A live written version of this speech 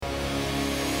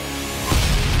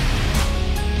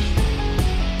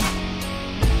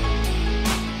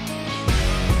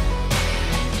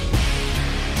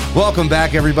Welcome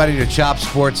back, everybody, to Chop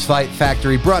Sports Fight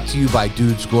Factory, brought to you by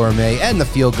Dudes Gourmet and the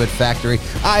Feel Good Factory.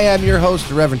 I am your host,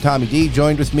 the Reverend Tommy D,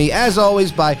 joined with me, as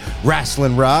always, by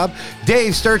Rasslin Rob.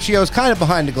 Dave Sturchio is kind of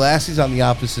behind the glass. He's on the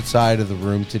opposite side of the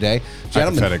room today.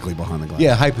 Hypothetically behind the glass.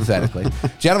 Yeah, hypothetically.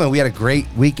 Gentlemen, we had a great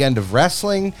weekend of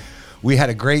wrestling. We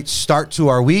had a great start to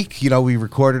our week. You know, we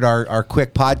recorded our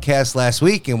quick podcast last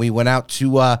week, and we went out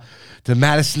to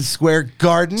Madison Square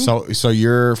Garden. So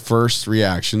your first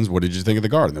reactions, what did you think of the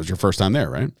Garden? That was your first time there,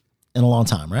 right? In a long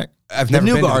time, right? I've never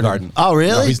been to the Garden. Oh,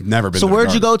 really? No, he's never been So to the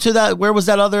where'd you Garden. go to that? Where was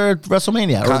that other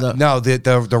WrestleMania?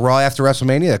 The Raw after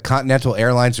WrestleMania, the Continental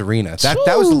Airlines Arena.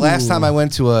 That was the last time I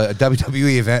went to a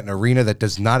WWE event, an arena that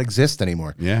does not exist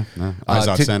anymore. Yeah. No.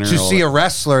 Izod Center. To see a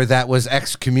wrestler that was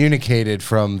excommunicated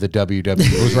from the WWE.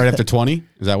 It was right after 20?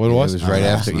 Is that what it was? It was right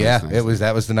after. Nice.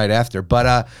 That was the night after.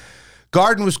 But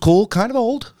Garden was cool, kind of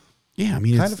old. Yeah, I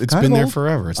mean, it's been there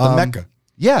forever. It's the Mecca.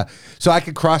 Yeah, so I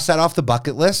could cross that off the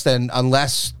bucket list, and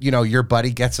unless, you know, your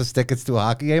buddy gets us tickets to a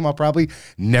hockey game, I'll probably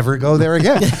never go there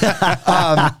again.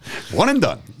 One and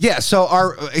done. Yeah,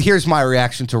 so here's my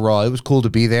reaction to Raw. It was cool to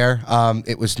be there.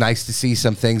 It was nice to see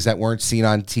some things that weren't seen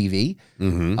on TV.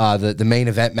 Mm-hmm. The main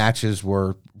event matches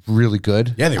were really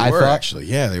good. Yeah, they were, actually.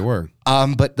 Yeah, they were.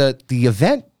 But the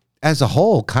event as a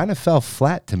whole kind of fell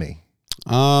flat to me.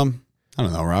 I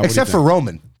don't know, Rob. Except for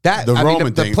Roman.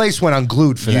 The place went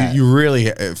unglued for that. You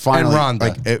really finally, and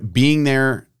Ronda. Being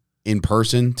there in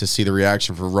person to see the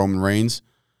reaction for Roman Reigns.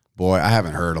 Boy, I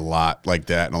haven't heard a lot like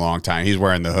that in a long time. He's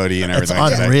wearing the hoodie and everything.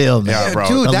 It's unreal, man. Yeah, bro.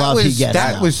 Dude,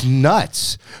 that was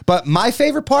nuts. But my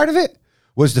favorite part of it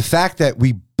was the fact that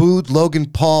we booed Logan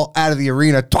Paul out of the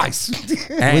arena twice.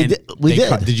 And we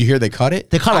did. Did you hear they cut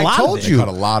it? They cut a lot of it. They cut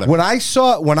a lot of it. When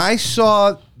I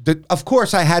saw of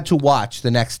course, I had to watch the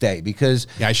next day because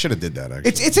I should have did that.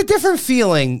 Actually, it's a different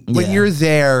feeling when you're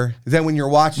there than when you're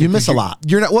watching. You miss a lot.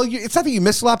 You're not. Well, it's not that you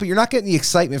miss a lot, but you're not getting the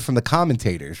excitement from the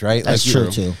commentators, right? That's true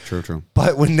too. True.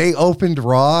 But when they opened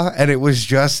Raw and it was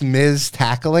just Miz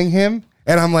tackling him,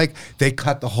 and I'm like, they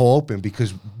cut the whole open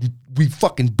because we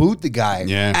fucking booed the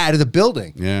guy out of the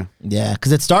building. Yeah,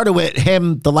 because it started with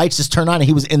him. The lights just turned on, and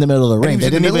he was in the middle of the ring. He was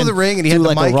in the middle of the ring, and he had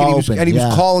the mic, and he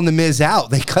was calling the Miz out.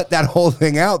 They cut that whole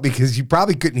thing out because you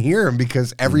probably couldn't hear him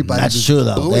because everybody. That's true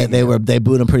though. They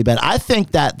booed him pretty bad. I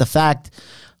think that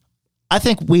I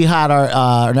think we had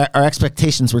our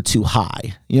expectations were too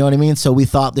high. You know what I mean? So we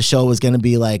thought the show was going to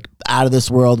be like out of this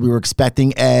world. We were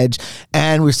expecting Edge,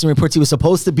 and we were seeing reports he was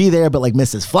supposed to be there, but like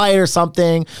missed his flight or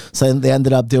something. So they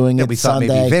ended up doing it. We Sunday.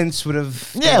 thought maybe Vince would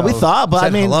have. We thought, but I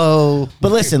mean, hello.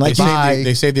 But listen, like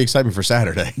they saved the excitement for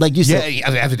Saturday. Like you said,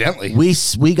 evidently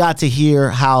we got to hear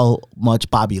how much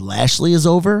Bobby Lashley is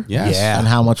over, and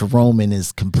how much Roman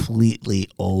is completely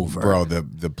over. Bro,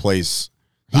 the place.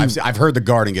 I've heard the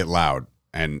Garden get loud,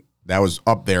 and that was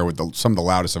up there with some of the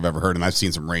loudest I've ever heard. And I've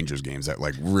seen some Rangers games that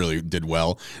like really did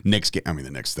well. The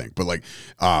Knicks thing, but like,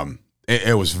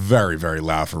 it was very, very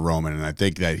loud for Roman. And I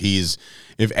think that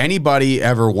if anybody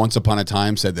ever once upon a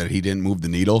time said that he didn't move the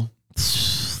needle,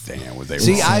 damn, were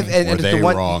they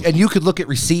wrong? And you could look at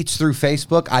receipts through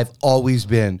Facebook. I've always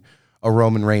been a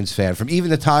Roman Reigns fan from even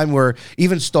the time where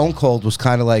even Stone Cold was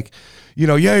kind of like, you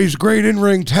know, he's a great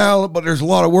in-ring talent, but there's a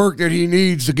lot of work that he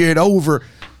needs to get over.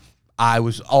 I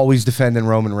was always defending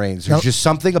Roman Reigns. There's just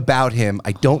something about him.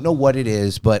 I don't know what it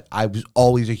is, but I was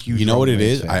always a huge. You know Roman what it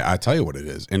Reigns is? fan. I tell you what it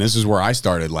is, and this is where I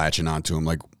started latching onto him.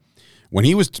 Like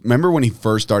remember when he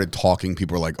first started talking,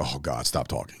 people were like, "Oh God, stop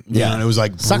talking!" Yeah, and it was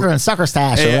like sucker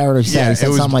stash or whatever he said. He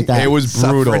said something like that. It was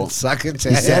brutal. He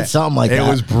said something like that. It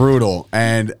was brutal,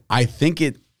 and I think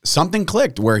something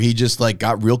clicked where he just like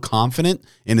got real confident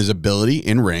in his ability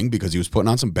in ring because he was putting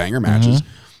on some banger matches.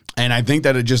 And I think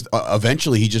that it just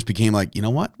eventually he just became like, you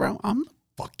know what, bro, I'm the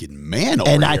fucking man over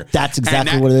here. That's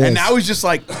exactly what it is. And now he's just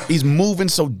like, he's moving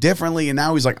so differently. And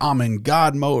now he's like, I'm in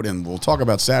God mode. And we'll talk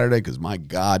about Saturday because my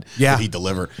God, did he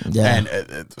deliver. Yeah.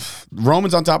 And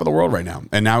Roman's on top of the world right now.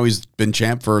 And now he's been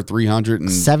champ for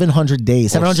 700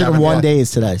 days, 701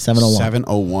 days today, 701.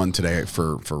 701 today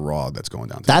for Raw that's going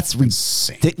down. That's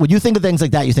insane. When you think of things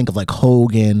like that, you think of like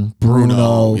Hogan,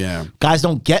 Bruno. Yeah. Guys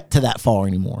don't get to that far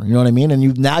anymore. You know what I mean?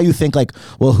 And now you think like,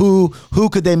 well, who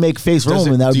could they make face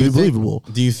Roman? That would be believable.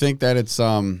 Do you think that it's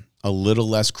a little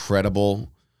less credible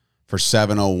for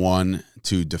 701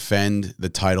 to defend the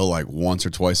title like once or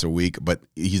twice a week, but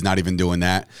he's not even doing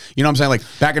that. You know what I'm saying? Like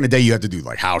back in the day, you had to do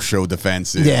like house show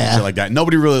defenses and shit like that.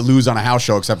 Nobody really lose on a house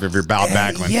show except if you're Bob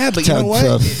Backlund. Yeah, but you know what?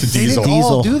 They Diesel. didn't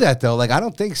all do that though. Like I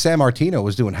don't think San Martino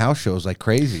was doing house shows like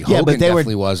crazy. Hogan but they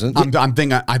definitely wasn't.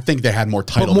 I think they had more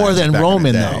title, but more matches than back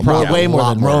Roman in the day. though. Way a more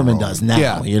lot than Roman does now.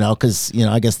 Yeah. You know, because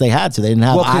I guess they had to. They didn't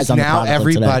have eyes on the now product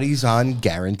like today. everybody's on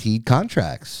guaranteed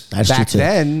contracts. That's back true, too.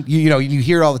 then, you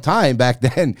hear all the time. Back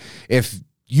then, if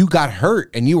you got hurt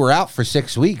and you were out for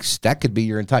 6 weeks, that could be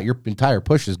your entire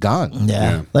push is gone.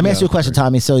 Yeah. Let me ask you a question,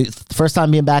 Tommy. So, first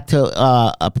time being back to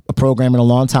a program in a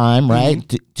long time, right?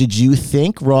 Mm-hmm. Did you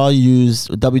think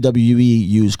WWE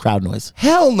used crowd noise?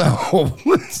 Hell no.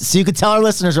 So you could tell our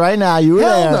listeners right now you were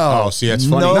Hell there. no. Oh, see, that's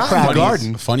funny. No Not crowd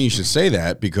funny. Funny you should say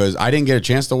that because I didn't get a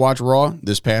chance to watch Raw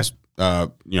this past.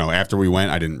 After we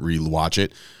went, I didn't re-watch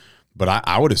it, but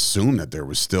I would assume that there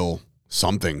was still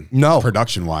something. No.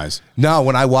 Production wise. No,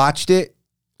 when I watched it,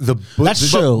 That's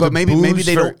true. But maybe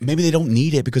they don't. Maybe they don't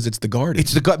need it because it's the Garden.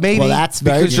 It's the maybe. Well, that's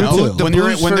very because true, the too. the when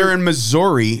booze they're in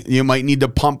Missouri, you might need to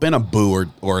pump in a boo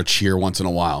or a cheer once in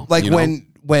a while. like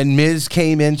when Miz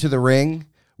came into the ring,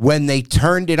 when they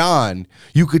turned it on,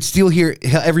 you could still hear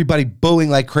everybody booing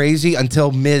like crazy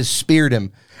until Miz speared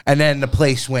him, and then the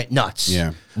place went nuts.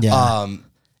 Yeah.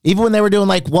 Even when they were doing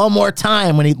like one more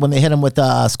time when they hit him with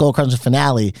the Skull Crusher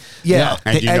finale. Yeah.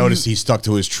 And you notice he stuck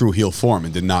to his true heel form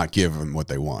and did not give him what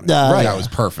they wanted. Right. That was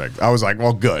perfect. I was like,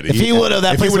 well, good. If he would've,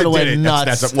 that place would've went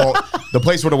nuts. Well, the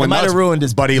place would have went might nuts. have ruined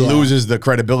his- but he yeah. loses the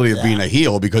credibility of being a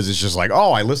heel because it's just like,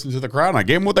 oh, I listened to the crowd and I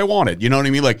gave them what they wanted. You know what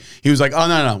I mean? Like he was like, oh,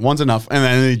 no, one's enough. And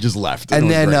then he just left. And it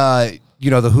was then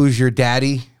great. the Who's Your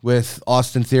Daddy with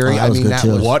Austin Theory. that was good,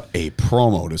 too. What a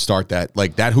promo to start that.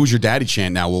 Like that Who's Your Daddy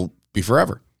chant now will be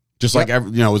forever. Just like, it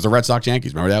was the Red Sox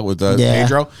Yankees. Remember that with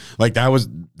Pedro? Like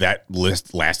that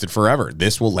list lasted forever.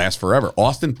 This will last forever.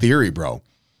 Austin Theory, bro.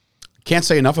 Can't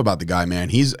say enough about the guy, man.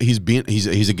 He's a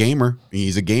gamer.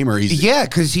 He's a gamer.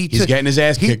 Because he's getting his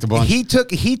ass kicked a bunch. He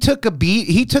took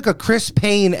a Chris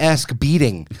Payne-esque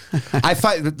beating. I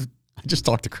just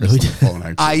talked to Chris on the phone,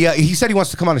 actually. he said he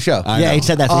wants to come on the show. Yeah, he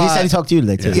said that. He said he talked to you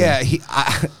today too. Yeah,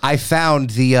 I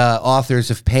found the authors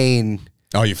of Pain.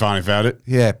 Oh, you finally found it?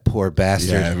 Yeah, poor bastard.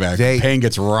 Yeah, man. Pain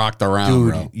gets rocked around,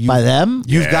 dude, bro. By them?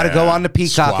 You've got to go on the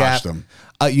Peacock Squashed app. him.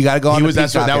 You got to go on the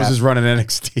Peacock app. That was his run in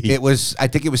NXT. I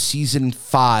think it was season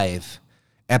 5,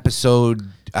 episode.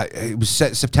 It was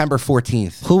September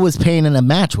 14th. Who was Payne in a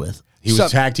match with? He was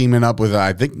tag teaming up with,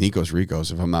 I think, Nikos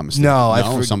Ricos, if I'm not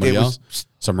mistaken. Somebody else?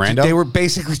 Some rando? They were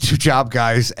basically 2 job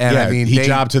guys, and he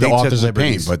jobbed to the authors of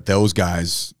Pain, but those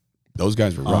guys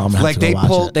were rough. Like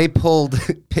they pulled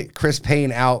Chris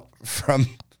Payne out from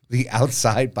the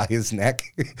outside by his neck,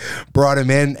 brought him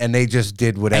in, and they just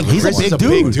did whatever. And he's a Chris big is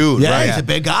dude. dude, Yeah, right? he's a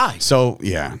big guy. So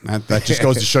yeah, that just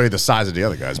goes to show you the size of the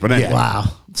other guys. But anyway,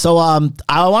 Wow. So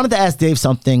I wanted to ask Dave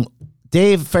something.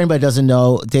 Dave, for anybody who doesn't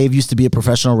know, Dave used to be a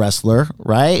professional wrestler,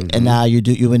 right? And now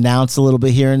you announce a little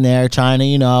bit here and there, China,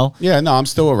 Yeah, no, I'm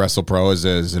still a WrestlePro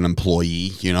as an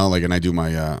employee, and I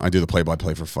do the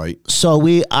play-by-play for Fight. So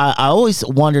I always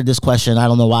wondered this question. I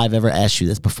don't know why I've ever asked you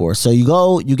this before. So you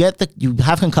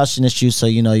have concussion issues, so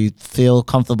you feel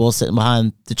comfortable sitting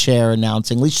behind the chair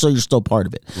announcing, at least so you're still part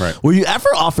of it. Right. Were you ever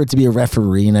offered to be a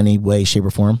referee in any way, shape,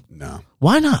 or form? No.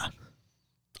 Why not?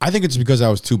 I think it's because I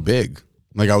was too big.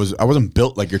 Like I wasn't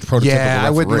built like your prototypical referee. I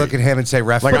wouldn't look at him and say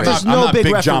referee. Like I'm not big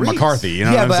big John referees. McCarthy. You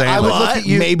know what I'm but saying? I would Like, look at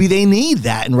you. Maybe they need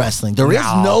that in wrestling. There is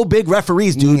no big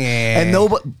referees, dude. Nah.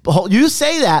 And you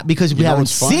say that because we haven't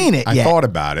what's funny? seen it I yet. thought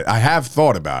about it. I have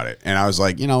thought about it, and I was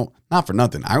like, not for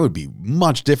nothing. I would be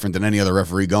much different than any other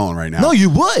referee going right now. No, you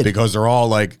would. because they're all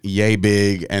like yay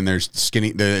big and they're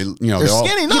skinny. They're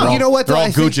skinny, no. You know what? They're Though? all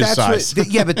I think Gucci's that's size.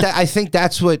 but I think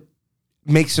that's what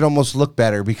makes it almost look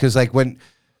better because, like,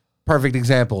 perfect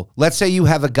example. Let's say you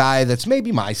have a guy that's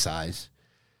maybe my size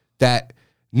that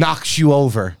knocks you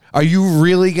over. Are you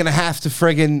really gonna have to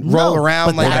friggin' roll around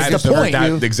but like that's that? the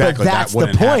point. Exactly. But that's that the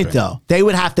wouldn't point, happen. though. They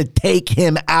would have to take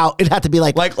him out. It'd have to be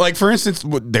like for instance,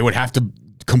 they would have to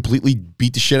completely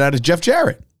beat the shit out of Jeff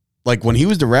Jarrett. Like when he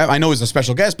was the ref, I know he was a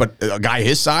special guest, but a guy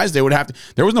his size, they would have to.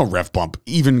 There was no ref bump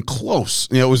even close.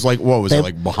 It was like what was it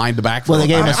like behind the back? Well, they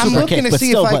gave him a I'm super looking kick, to but see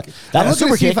still, if but that I'm was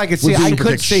looking to super see kick if I could see it. would I super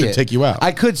could kick see should it. take you out.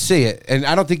 I could see it, and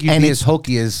I don't think you'd be as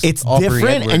hokey as it's Aubrey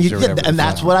different, Edwards and or whatever the and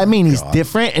that's fuck. what I mean. He's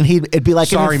different, and it'd be like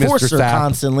Sorry, an Mr. enforcer Sapp.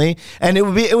 constantly, and it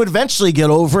would eventually get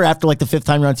over after like the 5th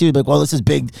time you're on TV. You'd be like, well, this is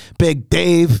big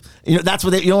Dave. That's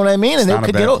what you know what I mean, and not it a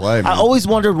could bad get over. play, man. I always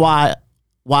wondered why.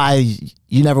 why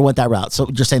you never went that route. So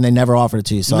you're saying they never offered it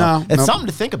to you. So No, it's nope. something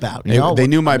to think about. You know? They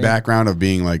knew my background of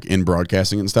being like in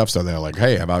broadcasting and stuff, so they're like,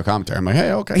 "Hey, how about commentary?" I'm like,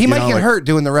 "Hey, okay." He might get hurt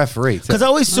doing the referee. Because I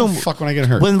always assume Fuck when I get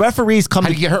hurt. when referees come How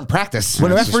do you get hurt in practice?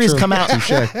 when referees come out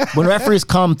when referees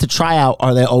come to try out,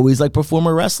 are they always like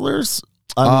performer wrestlers?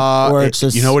 Or it's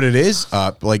just you know what it is?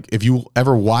 Like if you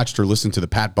ever watched or listened to the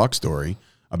Pat Buck story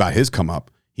about his come up,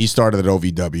 he started at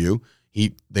OVW.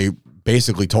 They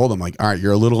basically told him like, "All right,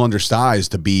 you're a little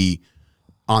undersized to be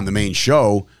on the main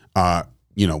show.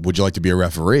 Would you like to be a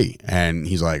referee?" And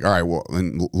he's like, "All right, well,"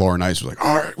 and Laura Nice was like,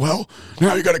 "All right, well,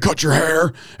 now you got to cut your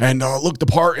hair and look the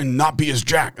part and not be as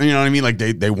jacked." You know what I mean? Like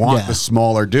they want the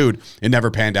smaller dude. It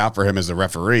never panned out for him as a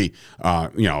referee.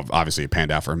 Obviously it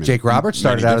panned out for him. Jake Roberts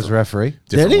started out as a referee.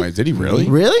 Different ways. Did he really?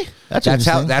 Really?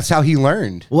 That's how he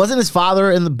learned. Wasn't his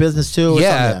father in the business too? Or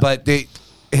Yeah, something? but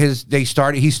he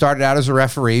started out as a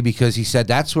referee because he said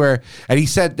that's where, and he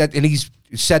said that, and he's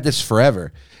said this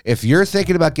forever. If you're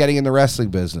thinking about getting in the wrestling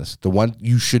business,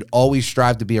 you should always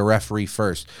strive to be a referee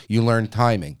first. You learn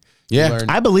timing. Yeah.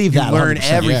 I believe that. You learn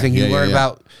 100%. everything. You learn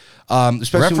about,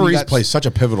 especially referees play such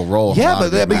a pivotal role. Yeah,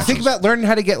 but think about learning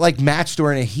how to get like match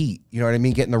during a heat. You know what I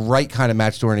mean? Getting the right kind of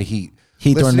match during a heat.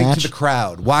 During Listening match? to the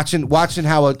crowd. Watching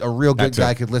how a real good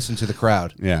guy could listen to the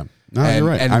crowd. Yeah. No, you're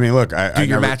right. I mean, look, I do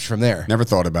your never, match from there. Never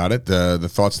thought about it. The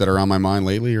thoughts that are on my mind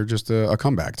lately are just a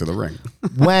comeback to the ring.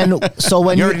 When You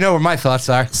already know where my thoughts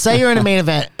are. say you're in a main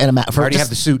event in a match, I already have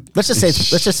the suit. Let's just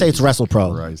say it's Wrestle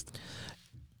Pro. Christ.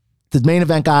 The main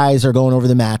event guys are going over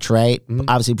the match, right?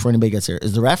 Obviously, before anybody gets here,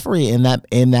 is the referee in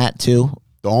that too?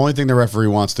 The only thing the referee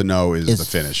wants to know is the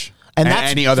finish and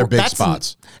that's any other big that's-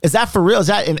 spots. Is that for real? Is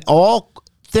that in all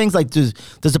things? Like, does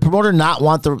the promoter not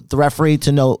want the referee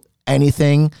to know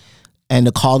anything and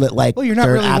to call it like Well, you're not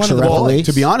their really one actual of the referee? boys.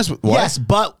 To be honest with what? Yes,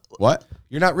 but What?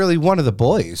 You're not really one of the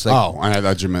boys. Like, Oh, I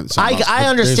thought you meant something else. I But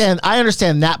understand. I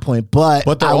understand that point, but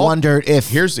they're I all- wondered if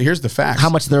Here's the facts. how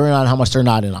much they're in on, how much they're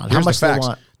not in on, how Here's much the they facts.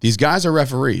 want. These guys are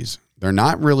referees. They're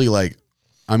not really like,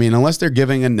 I mean, unless they're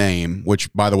giving a name,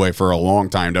 which, by the way, for a long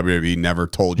time, WWE never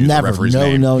told you Never, the referee's no,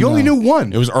 name. no, you only no. knew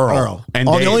one. It was Earl. And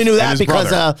Oh, Dave they only knew and that his because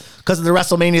brother. of the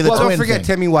WrestleMania, the well, twin don't forget thing.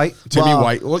 Timmy White. Timmy Well-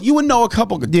 White. Well, you would know a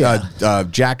couple.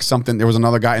 Jack something. There was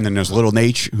another guy, and then there's Little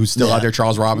Nate, who's still out there,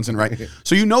 Charles Robinson, right?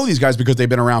 So you know these guys because they've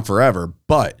been around forever.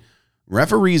 But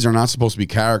referees are not supposed to be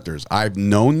characters. I've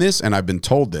known this, and I've been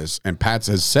told this, and Pat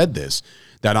has said this,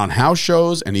 that on house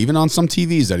shows and even on some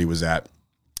TVs that he was at,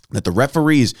 that the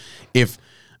referees, if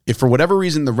for whatever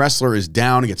reason the wrestler is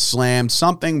down and gets slammed,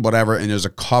 something, whatever, and there's a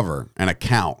cover and a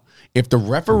count, if the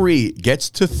referee gets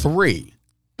to 3,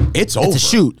 it's over. a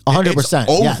shoot, 100%, It's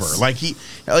over.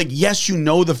 yes. Yes, you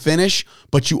know the finish,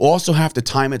 but you also have to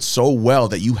time it so well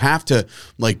that you have to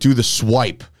like do the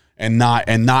swipe and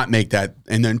not make that.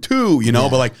 And then 2,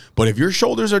 but if your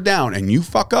shoulders are down and you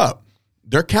fuck up,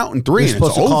 they're counting 3. You're and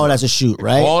supposed it's to call over. it as a shoot,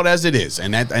 right? Call it as it is,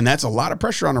 and that's a lot of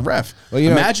pressure on a ref. Well,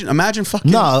 imagine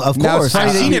fucking. No, of Now, course. it's funny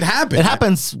I've that seen you- it happen. It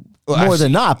happens more I've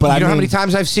than not, but you I know mean, how many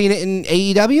times I've seen it in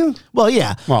AEW? well,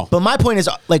 yeah. Well- but my point is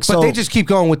like, But so they just keep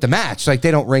going with the match. Like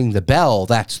they don't ring the bell.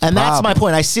 That's the and that's my problem.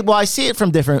 point. I see it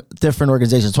from different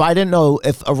organizations. So I didn't know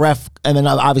if a ref, and then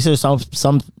obviously there's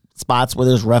some spots where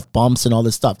there's ref bumps and all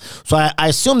this stuff. So I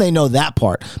assume they know that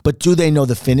part. But do they know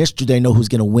the finish? Do they know who's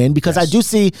going to win? Because I do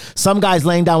see some guys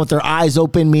laying down with their eyes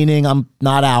open, meaning I'm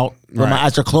not out. When my Right.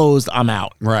 eyes are closed, I'm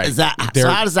out. Right. Is that so?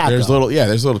 How does that there's go?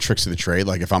 there's little tricks to the trade.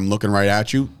 Like if I'm looking right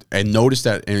at you and notice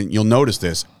that, and you'll notice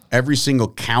this, every single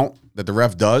count that the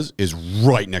ref does is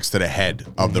right next to the head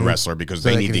of the wrestler because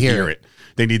they they need can to hear hear it.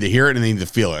 They need to hear it and they need to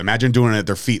feel it. Imagine doing it at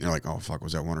their feet and they're like, oh fuck,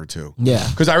 was that 1 or 2? Yeah.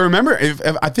 Because I remember if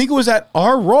I think it was at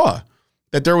our Raw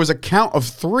that there was a count of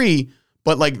 3,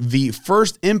 but like the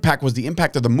first impact was the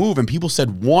impact of the move, and people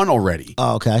said 1 already.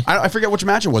 Oh, okay. I forget which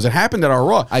match it was. It happened at our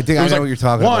Raw. I think It I was know what you're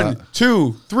talking 1, about.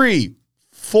 2, 3,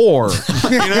 4.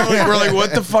 We're like,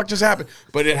 what the fuck just happened?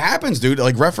 But it happens, dude.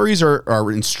 Like referees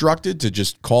are instructed to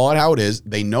just call it how it is.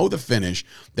 They know the finish.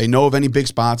 They know of any big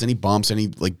spots, any bumps, any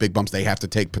like big bumps they have to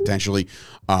take potentially.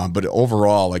 But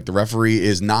overall, like the referee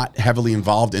is not heavily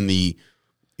involved in the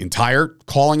entire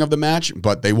calling of the match,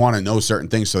 but they want to know certain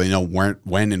things so they know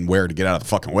when and where to get out of the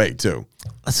fucking way too.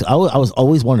 So I was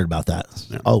always wondered about that.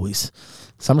 Always.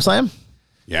 SummerSlam?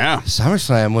 Yeah.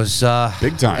 SummerSlam was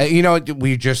Big time.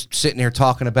 We just sitting here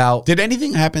talking about. Did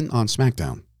anything happen on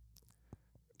SmackDown?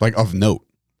 Like of note?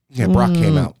 Yeah, Brock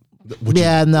came out.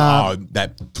 Yeah, no. Oh,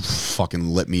 that fucking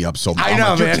lit me up so much. I know, I'm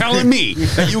like, man. You're telling me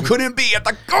that you couldn't be at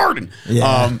the Garden.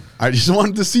 Yeah. I just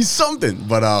wanted to see something,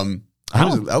 but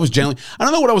I was genuinely. I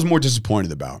don't know what I was more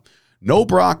disappointed about. No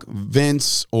Brock,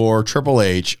 Vince, or Triple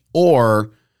H,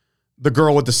 or the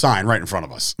girl with the sign right in front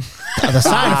of us. The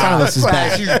sign in front of us is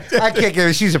bad. I can't give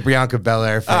it. She's a Bianca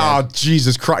Belair fan. Oh,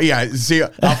 Jesus Christ. Yeah, see how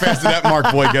fast did that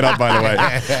Mark boy get up, by the way?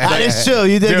 That is true.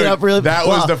 You did Dude, get up really That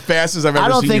was the fastest I've ever seen. I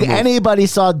don't think you move. anybody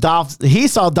saw Dolph. He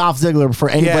saw Dolph Ziggler before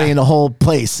anybody in the whole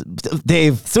place.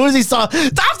 Dave, as soon as he saw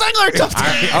Dolph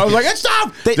Ziggler, I was like, it's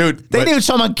Dolph! Dude. They didn't even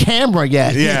show him on camera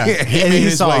yet. Yeah. He and made he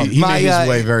his saw way, him. he made his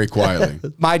way very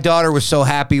quietly. My daughter was so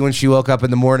happy when she woke up in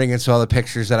the morning and saw the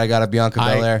pictures that I got of Bianca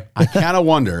Belair. I kind of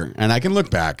wonder, and I can look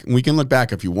back. We can look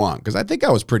back if you want, because I think I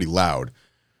was pretty loud.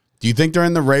 Do you think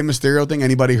during the Rey Mysterio thing,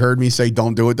 anybody heard me say,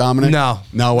 "Don't do it, Dominic"? No,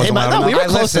 it wasn't loud enough. We were I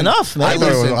close listened. enough, man. I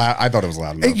thought it was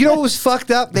loud enough. You know what was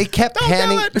fucked up? They kept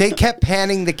panning. They kept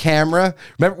panning the camera.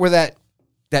 Remember where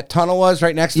that tunnel was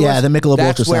right next to us? Yeah, the Michelob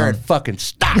That's where it ultrasound. fucking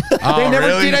stopped. Oh, They never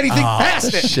really? did anything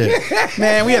past it. Shit,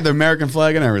 man, we had the American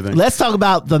flag and everything. Let's talk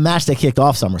about the match that kicked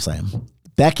off SummerSlam.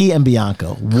 Becky and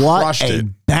Bianca. What Crushed a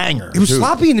it. banger. It was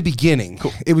sloppy in the beginning.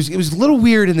 It was a little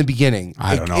weird in the beginning.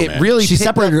 I don't know, It man. really She picked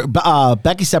separated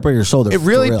Becky separated her shoulder. It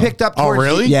really for real. picked up. Oh, Towards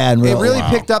really? Yeah, in real- it really wow.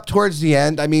 picked up towards the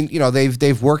end. I mean,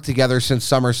 they've worked together since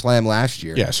SummerSlam last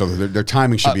year. Yeah, so their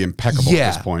timing should be impeccable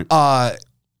at this point.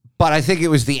 But I think it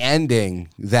was the ending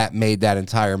that made that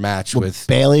entire match with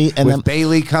Bailey and with them.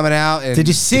 Bailey coming out. And Did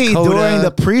you see Dakota. during the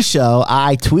pre-show?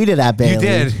 I tweeted at Bailey. You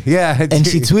did, yeah. And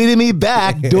she tweeted me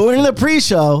back during the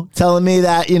pre-show, telling me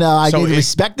that I So need to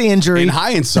respect the injury. In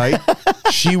hindsight,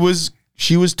 she was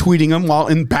tweeting him while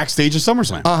in backstage of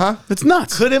SummerSlam. That's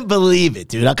nuts. Couldn't believe it,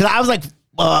 dude. Because I was like,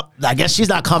 I guess she's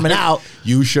not coming out.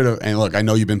 You should have, and look, I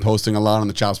know you've been posting a lot on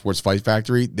the Chop Sports Fight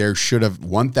Factory. There should have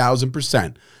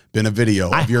 1,000% been a video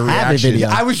of your have a reaction. video.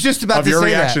 I was just about Of to your say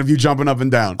reaction that. of you jumping up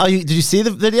and down. Oh, did you see the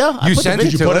video? I put the sent it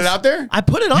video- Did you put us. it out there? I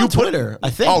put it on You put- Twitter, I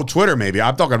think. Oh, Twitter maybe.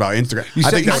 I'm talking about Instagram. You, I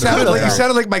said, think you, that sounded was like, you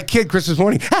sounded like my kid Christmas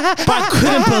morning. But I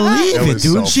couldn't believe That it, was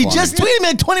dude. so She funny. just tweeted me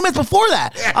like 20 minutes before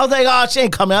that. I was like, oh, she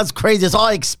ain't coming. That's crazy. That's all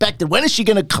I expected. When is she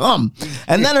going to come?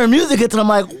 And then her music hits, and I'm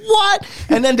like, what?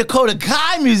 And then Dakota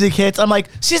Kai music hits. I'm like,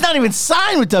 she's not even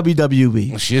signed with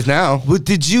WWE. She is now. But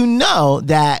did you know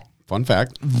that Fun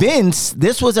fact. Vince,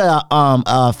 this was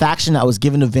a faction that was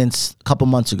given to Vince a couple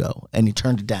months ago, and he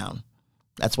turned it down.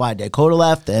 That's why Dakota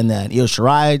left, and then Io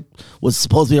Shirai was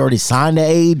supposed to be already signed to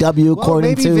AEW,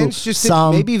 according maybe to Vince just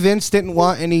some. maybe Vince didn't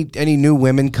want any new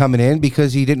women coming in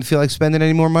because he didn't feel like spending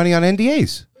any more money on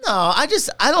NDAs. No, I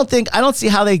don't see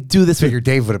how they do this. Figure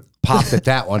Dave would have popped at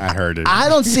that one. I heard it. I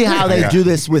don't see how they do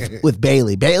this with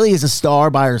Bailey. Bailey is a star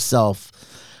by herself.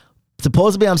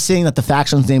 Supposedly, I'm seeing that the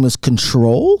faction's name was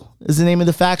Control. Is the name of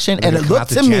the faction, and it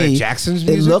looked to me. Jackson's It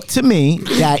music? looked to me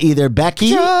that either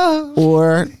Becky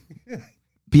or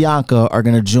Bianca are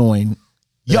going to join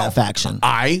that faction.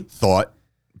 I thought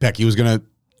Becky was going to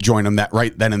join them that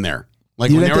right then and there. Like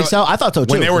You when didn't they think so? I thought so,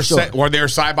 too, When they for were sure. when they were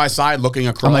side by side looking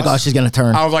across. Oh my gosh, she's going to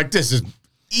turn. I was like, this is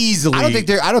easily. I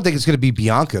don't think it's going to be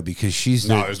Bianca because she's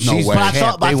No, there's no way. But I champ.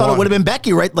 thought They it won. would have been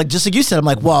Becky, right? Like just like you said. I'm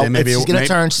like, well, Then maybe she's going to maybe-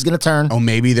 turn. She's going to turn. Oh,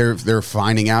 maybe they're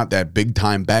finding out that big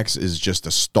time Bex is just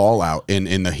a stall out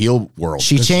in the heel world.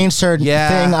 She changed her Yeah.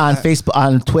 thing on Facebook,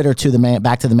 on Twitter to the man,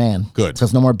 back to the man. Good. So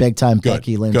it's no more big time Good,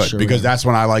 Becky Lynch. good, or because whatever. that's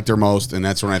when I liked her most, and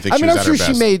that's when I think I she mean, was at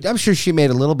her best. I'm sure she made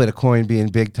a little bit of coin being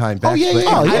big time back. yeah, but yeah.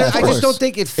 Oh, yeah, of I course. just don't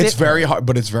think it fit. It's very hard,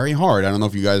 but it's very hard. I don't know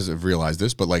if you guys have realized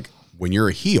this, but like when you're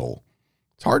a heel,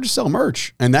 it's hard to sell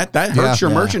merch, and that hurts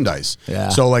your merchandise. Yeah.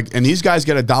 So like, and these guys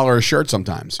get $1 a shirt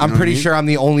sometimes. You I'm know what pretty I mean? sure I'm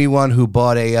the only one who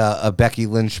bought a Becky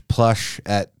Lynch plush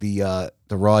at the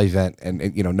Raw event,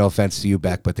 and no offense to you,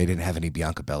 Beck, but they didn't have any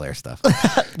Bianca Belair stuff,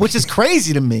 which is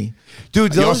crazy to me.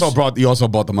 dude. You also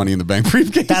bought the Money in the Bank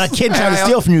briefcase. That a kid tried And to I-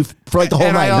 steal from you for like the whole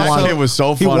and I night. also- He wanted- That kid was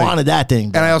so He funny. wanted that thing.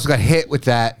 and I also got hit with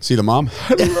that. See the mom?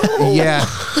 Yeah,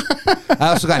 I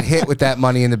also got hit with that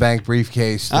Money in the Bank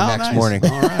briefcase the Oh, next nice. morning.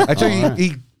 All right, I told you, all right.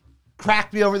 he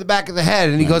cracked me over the back of the head,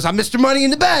 and he goes, "I'm Mr. Money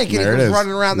in the Bank," and There he it goes is.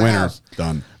 running around the Winner. house.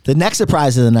 Done. The next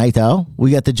surprise of the night, though,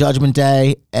 we got the Judgment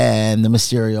Day and the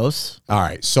Mysterios. All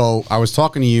right. So I was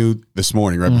talking to you this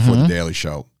morning, right before the Daily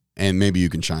Show, and maybe you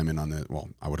can chime in on this. Well,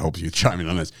 I would hope you chime in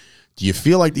on this. Do you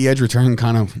feel like the Edge return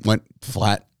kind of went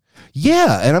flat?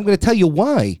 Yeah, and I'm going to tell you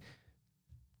why.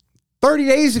 30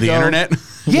 days ago, The internet? Yeah,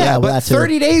 Yeah, well, but that's it.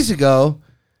 30 days ago,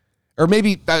 or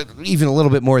maybe even a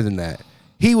little bit more than that,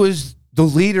 he was the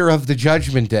leader of the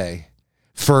Judgment Day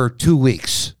for 2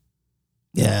 weeks.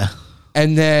 Yeah.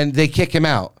 And then they kick him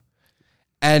out.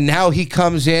 And now he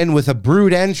comes in with a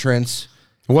Brood entrance.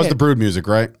 It was the Brood music,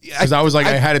 right? Because I was like,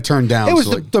 I had it turned down. It was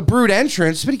so like, the Brood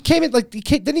entrance, but he came in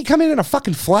didn't he come in a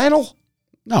fucking flannel?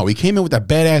 No, he came in with that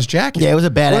badass jacket. Yeah, it was a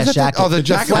badass jacket. the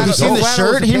jacket. Have you seen the flannel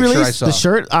shirt was he picture I released? saw. The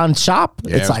shirt on Shop.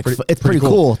 Yeah, It's like it's pretty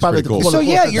cool. It's probably pretty cool. So,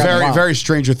 yeah, you're- very very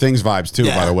Stranger Things vibes too.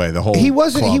 By the way, the whole He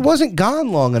club. wasn't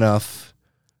gone long enough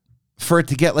for it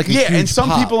to get like a huge and some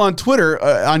pop. people on Twitter,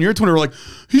 on your Twitter, were like,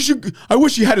 I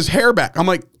wish he had his hair back. I'm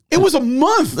like, it was a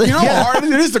month. You know how hard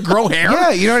it is to grow hair.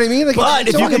 Yeah, you know what I mean. Like, But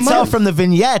it's if you only can a tell month. from the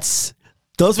vignettes,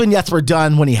 those vignettes were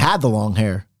done when he had the long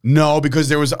hair. No, because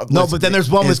there was No, but then there's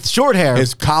one with short hair.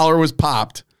 His collar was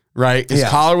popped. Right, his Yeah.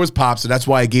 collar was popped, so that's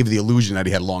why I gave the illusion that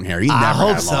he had long hair. He never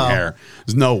hope had so. long hair.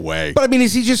 There's no way. But I mean,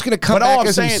 is he just going to come But all back I'm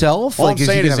as saying, himself? all Like, I'm is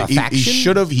saying he is going to that have a he faction?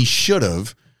 should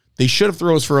have. They should have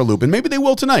thrown us for a loop, and maybe they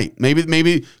will tonight. Maybe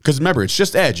because remember, it's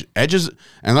just Edge. Edge is,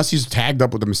 unless he's tagged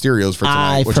up with the Mysterios for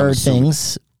tonight. I've which I'm heard assuming.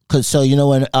 things. Cause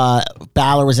when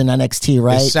Balor was in NXT,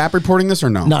 right? Is Sapp reporting this or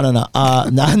no? No. No.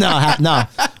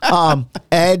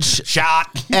 Edge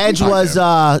Edge was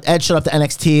Edge showed up to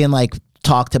NXT and like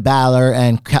talked to Balor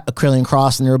and Krillian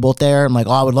Cross, and they were both there. I'm like,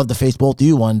 I would love to face both of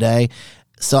you one day.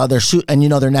 So they're and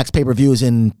their next pay per view is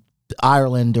in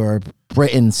Ireland or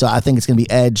Britain. So I think it's gonna be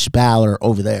Edge Balor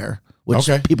over there, which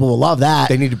people will love that.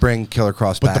 They need to bring Killer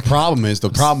Cross But back. the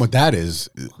problem with that is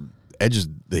Edge is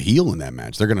the heel in that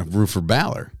match. They're going to root for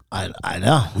Balor. I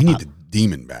know. We need the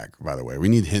Demon back, by the way. We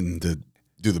need him to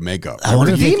do the makeup. I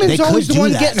wonder The if they Demon's could always the do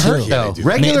one that, getting too. hurt, Yeah, though. they do.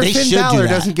 Regular They Finn should do Balor that.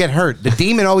 doesn't get hurt. The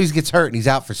Demon always gets hurt, and he's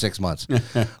out for 6 months.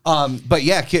 But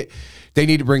yeah, they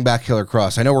need to bring back Killer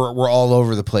Cross. I know we're all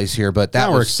over the place here, but that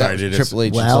Now we're was excited. Triple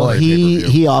H. Well, like he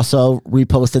pay-per-view. also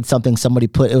reposted something somebody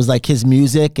put. It was like his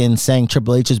music and saying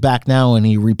Triple H is back now, and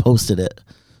he reposted it.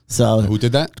 So Who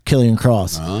did that? Killian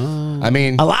Cross. I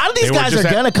mean, A lot of these They were guys just are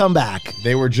at- gonna come back.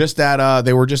 They were just at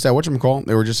whatchamacallit?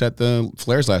 They were just at the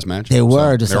Flair's last match. They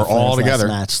were just they were at Flair's all last together.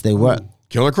 match. They were.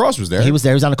 Killer Cross was there. He was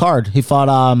there. He was on the card. He fought.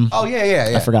 oh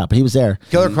yeah. I forgot, but he was there.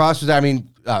 Killer Cross was there. I mean,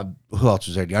 who else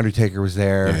was there? The Undertaker was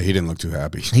there. Yeah, he didn't look too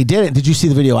happy. He did it. Did you see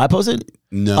the video I posted?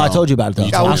 No. Oh, I told you about it though.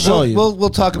 You I'll told me show about it. you. We'll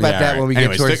talk about that when we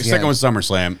Anyway, get towards the sticking end. with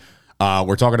SummerSlam.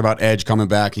 We're talking about Edge coming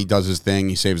back. He does his thing.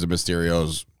 He saves the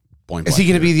Mysterios. Point Is he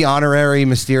going to be the honorary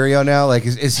Mysterio now? Like,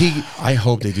 is he? I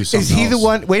hope they do something. Is he the else.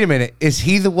 one? Wait a minute. Is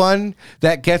he the one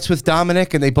that gets with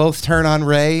Dominic and they both turn on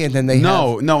Ray and then they?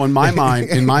 No. In my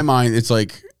mind, it's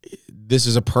like this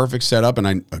is a perfect setup.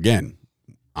 And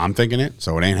I'm thinking it,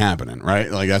 so it ain't happening, right?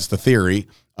 Like that's the theory.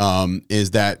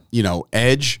 Is that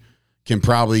Edge can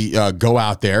probably go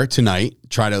out there tonight,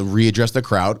 try to readdress the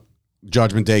crowd.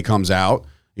 Judgment Day comes out.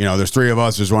 There's three of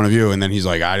us, there's one of you, and then he's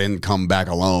like, I didn't come back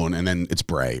alone, and then it's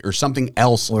Bray or something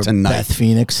else or tonight. Beth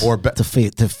Phoenix Or to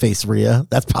face Rhea.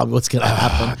 That's probably what's gonna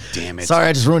happen. Damn it. Sorry,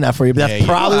 I just ruined that for you. But that's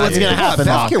probably what's gonna happen.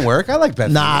 Beth can work. I like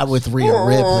Beth. Nah, Phoenix. with Rhea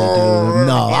Ripley, dude.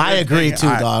 No, I agree too,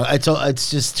 dog.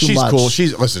 It's just too She's much. cool.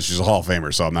 She's a Hall of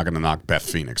Famer, so I'm not going to knock Beth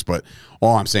Phoenix. But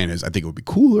all I'm saying is, I think it would be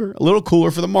cooler, a little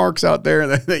cooler for the marks out there,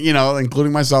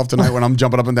 including myself tonight when I'm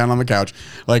jumping up and down on the couch.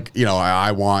 Like,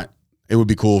 I want. It would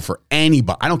be cool for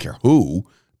anybody. I don't care who.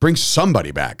 Bring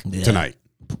somebody back tonight.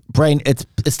 Bray,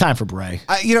 it's time for Bray.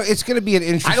 It's going to be an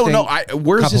interesting. I don't know.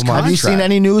 Where's his couple months. contract? Have you seen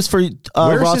any news for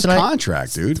Where's Raw his tonight?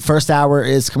 contract, dude? First hour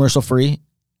is commercial free.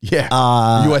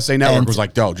 Yeah. USA Network and was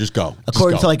like, "No, just go."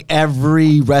 According to like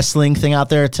every wrestling thing out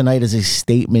there, tonight is a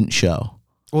statement show.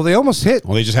 Well, they almost hit.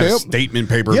 Well, they just had a statement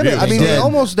pay-per-view. Yeah, I mean, did. they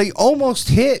almost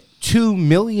hit 2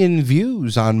 million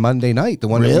views on Monday night. The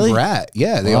one that Really? we were at.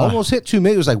 Yeah, they almost hit 2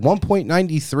 million. It was like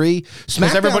 1.93.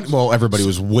 Because everybody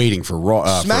was waiting for Raw.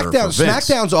 SmackDown. for Vince.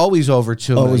 SmackDown's alves over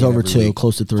 2 million. Always over every 2, week.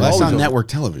 close to 3. Well, that's Always on over. network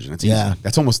television. That's Yeah.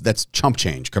 easy. That's chump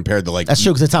change compared to like. That's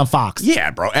true because it's on Fox.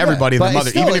 Yeah, bro. Everybody but and the it's mother.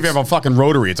 still- Even if you have a fucking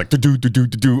rotary, it's like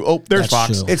do. Oh, there's That's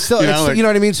Fox. true. It's still, You know, like- you know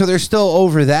what I mean? So they're still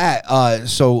over that.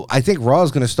 So I think Raw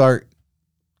is going to start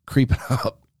creeping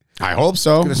up. I hope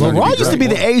so. Well, Well, Raw used to be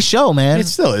the A show, man. It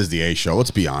still is the A show.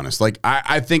 Let's be honest. Like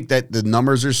I think that the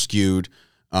numbers are skewed,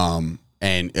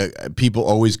 and people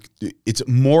always. It's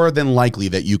more than likely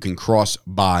that you can cross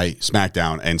by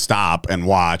SmackDown and stop and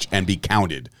watch and be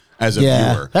counted as a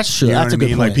Yeah, viewer. that's true. You know That's what a I good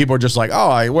mean? Like point. people are just like,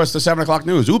 oh, what's the 7 o'clock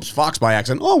news? Oops, Fox by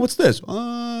accident. Oh, what's this?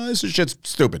 This is shit's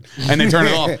stupid, and they turn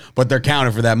it off. But they're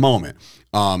counted for that moment.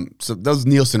 So those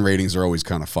Nielsen ratings are always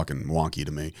kind of fucking wonky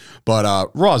to me.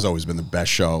 But Raw's always been the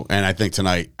best show, and I think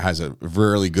tonight has a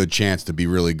really good chance to be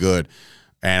really good.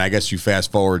 And I guess you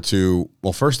fast forward to,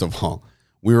 well, first of all,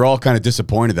 we were all kind of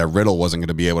disappointed that Riddle wasn't going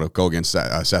to be able to go against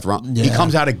Seth Rollins. He Yeah.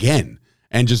 comes out again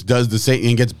and just does the same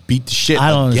and gets beat to shit I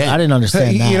again. didn't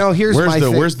understand that. You know, here's Where's my the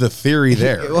thing. where's the theory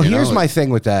there? Well, you know? here's Like, my thing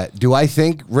with that. Do I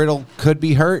think Riddle could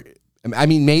be hurt? I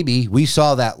mean, maybe. We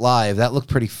saw that live. That looked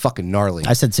pretty fucking gnarly.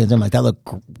 I said something like that. Looked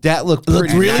That looked looked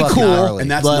pretty really fucking cool. gnarly.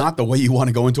 and that's But- not the way you want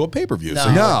to go into a pay-per-view. No.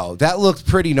 So No, that looked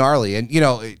pretty gnarly. And,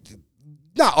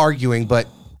 not arguing, but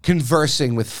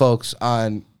conversing with folks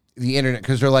on the internet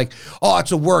because they're like, oh,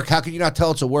 it's a work. How can you not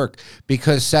tell it's a work?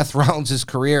 Because Seth Rollins'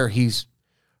 career, he's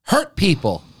hurt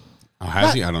people. Oh,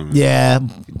 has he? I don't know. Yeah.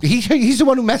 He's the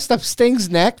one who messed up Sting's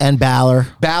neck. And Balor.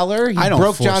 He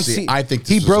broke John Cena. I think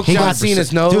he broke John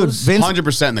Cena's nose. Dude, Vince,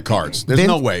 100% in the cards. There's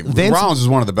no way. Rollins is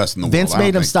one of the best in the world. Vince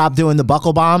made him stop doing the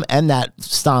buckle bomb and that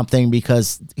stomp thing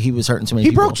because he was hurting too many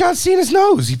people. He broke John Cena's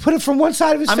nose. He put it from one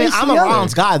side of his face to I'm the a other.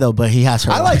 Rollins guy, though, but he has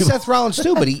hurt I like people. Seth Rollins,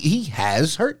 too, but he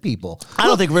has hurt people. I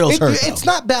don't think Riddle's hurt, though. It's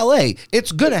not ballet.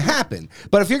 It's going to happen.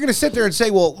 But if you're going to sit there and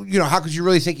say, well, how could you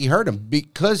really think he hurt him?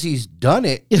 Because he's done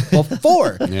it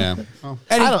before. Yeah. Oh.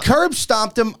 And he curb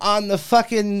stomped him on the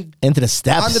fucking... Into the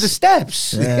steps. Onto the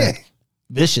steps. Yeah.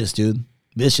 Vicious, dude.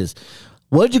 Vicious.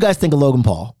 What did you guys think of Logan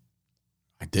Paul?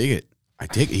 I dig it.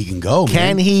 He can go.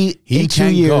 Can man. he in 2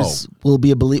 years, will he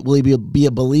be a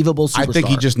believable superstar? I think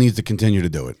he just needs to continue to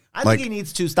do it. I think he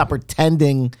needs to stop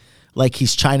pretending like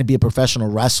he's trying to be a professional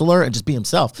wrestler and just be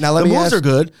himself. Now, let the me moves ask- are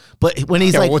good, but when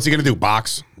he's Yeah, like... well, what's he going to do?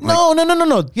 Box? No. let me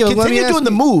Continue ask doing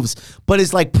the you- moves, but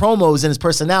his like promos and his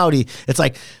personality, it's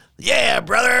like, yeah,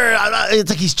 brother. It's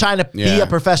like he's trying to be Yeah. a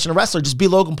professional wrestler. Just be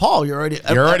Logan Paul. You're already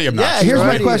obnoxious. Yeah, Here's my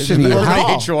already- question to you. Logan Everybody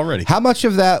Paul. hates you already. How much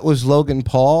of that was Logan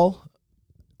Paul,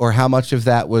 or how much of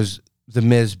that was The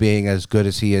Miz being as good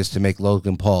as he is to make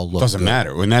Logan Paul look Doesn't good?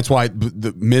 matter. And that's why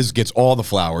the Miz gets all the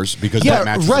flowers because that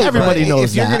match is right. Everybody but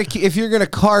knows if you're gonna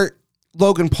cart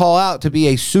Logan Paul out to be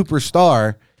a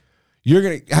superstar,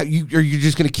 you're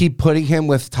just gonna keep putting him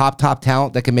with top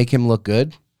talent that can make him look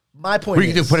good. My point What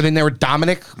you can do? Put him in there with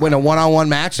Dominic, win a one-on-one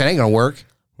match. That ain't gonna work.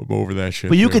 I'm over that shit.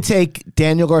 But you could take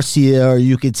Daniel Garcia or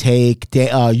you could take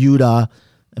Yuta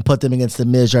and put them against the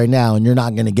Miz right now, and you're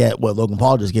not going to get what Logan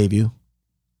Paul just gave you.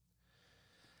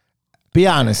 Be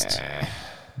honest.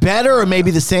 Better or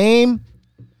maybe the same?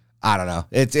 I don't know.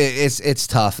 It's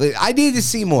tough. I need to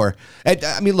see more.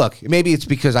 I mean, look, maybe it's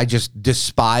because I just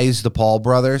despise the Paul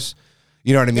brothers.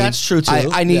 You know what I mean? That's true, too.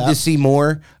 I need to see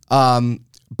more.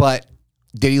 But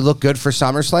did he look good for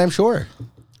SummerSlam? Sure.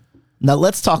 Now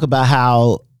let's talk about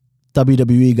how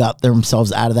WWE got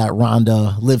themselves out of that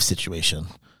Ronda Liv situation.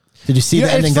 Did you see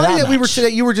the ending it's of funny that that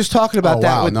match? you were just talking about Oh,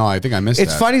 that. wow. With, No, I think I missed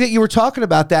It's that. funny that you were talking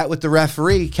about that with the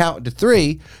referee counting to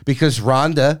 3 because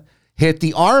Ronda hit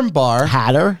the arm bar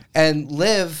Had her. and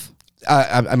Liv.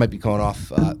 I might be going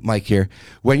off mic here.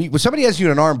 When somebody has you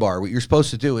in an arm bar, what you're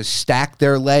supposed to do is stack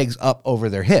their legs up over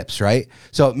their hips, right?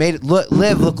 So it made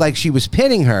Liv look like she was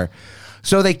pinning her.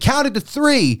 So they counted to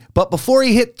 3, but before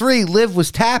he hit 3, Liv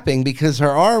was tapping because her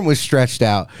arm was stretched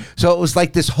out. So it was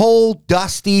like this whole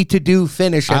dusty to-do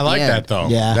finish. I like that though.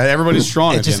 Yeah. That everybody's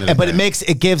strong. It just, but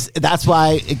it gives. That's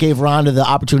why it gave Ronda the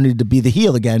opportunity to be the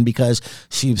heel again because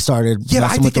she started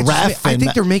messing with the ref. I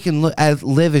think they're making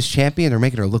Liv as champion. They're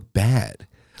making her look bad.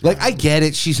 Like, I get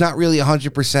it. She's not really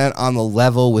 100% on the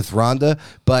level with Ronda,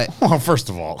 but Well, first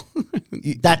of all,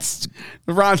 that's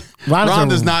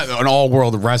Ronda's not an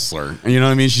all-world wrestler. You know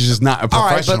what I mean? She's just not a All right,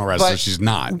 professional but- wrestler. She's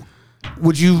not.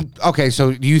 would you... Okay,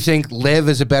 so do you think Liv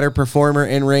is a better performer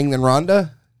in ring than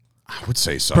Ronda? I would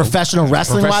say so. professional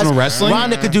wrestling. Professional wrestling?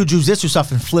 Ronda could do jujitsu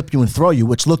stuff and flip you and throw you,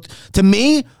 which looked to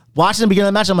me. Watching the beginning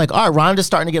of the match, I'm like, all right, Ronda's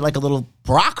starting to get like a little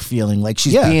Brock feeling. Like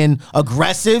she's Yeah. being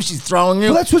aggressive. She's throwing you.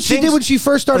 Well, that's what she did when she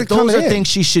first started but those coming are in. things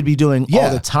she should be doing Yeah.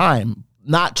 all the time.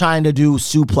 Not trying to do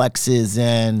suplexes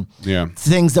and Yeah.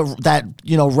 things that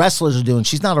wrestlers are doing.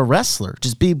 She's not a wrestler.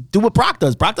 Just do what Brock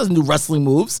does. Brock doesn't do wrestling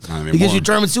moves. Not He gives anymore. you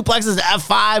German suplexes,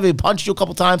 F5, he punches you a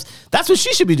couple times. That's what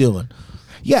she should be doing.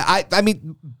 Yeah, I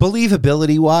mean,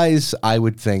 believability-wise, I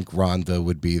would think Ronda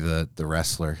would be the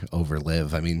wrestler over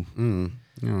Liv. I mean,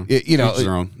 Each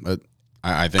their own, but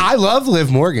I think I love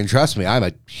Liv Morgan. Trust me, I'm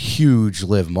a huge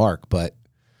Liv mark. But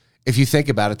if you think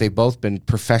about it, they've both been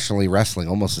professionally wrestling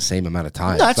almost the same amount of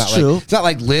time. That's It's not true. It's not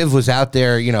like Liv was out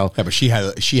there. Yeah, but she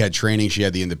had training. She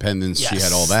had the independence. She Yes.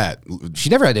 had all that. She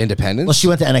never had independence. Well, she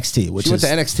went to NXT, which She went is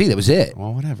to NXT. That was it.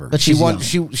 Well, whatever. But She she's won.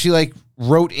 young. She like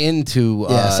wrote into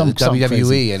something WWE,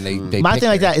 crazy. and they My picked thing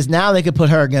like her. that is now they could put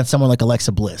her against someone like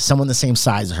Alexa Bliss, someone the same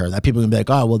size as her. That people can be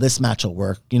like, oh, well, this match will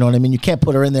work. You know what I mean? You can't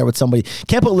put her in there with somebody.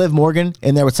 Can't put Liv Morgan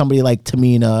in there with somebody like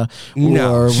Tamina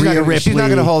No, or she's not Rhea gonna- Ripley. she's not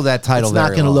gonna hold that title It's not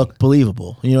very going to long. look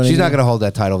believable. You know what I mean? She's not going to hold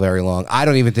that title very long. I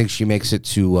don't even think she makes it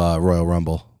to Royal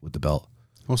Rumble with the belt.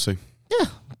 We'll see.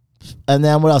 And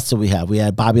then what else did we have? We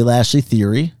had Bobby Lashley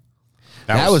Theory.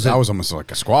 That was almost like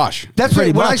a squash. That's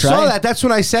Pretty when I much, saw right? that. That's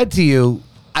when I said to you.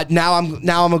 Now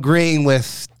I'm agreeing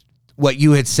with what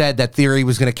you had said, that Theory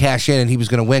was going to cash in and he was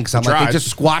going to win, because I'm like, they tried. just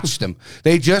squashed him.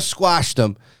 They just squashed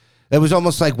him. It was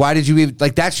almost like, why did you even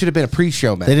like that? Should have been a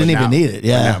pre-show match. They didn't even Now- need it.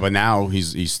 Yeah. But now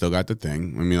he's still got the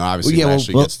thing. I mean, obviously, Well, yeah,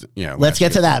 Lashley well, gets. Let's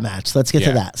get to that match. Let's get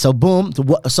to that. So boom.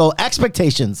 So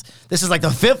expectations. This is like the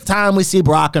 5th time we see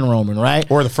Brock and Roman, right?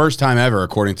 Or the first time ever,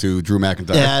 according to Drew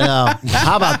McIntyre. Yeah, I know.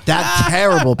 How about that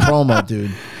terrible promo,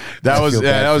 dude? That was.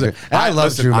 I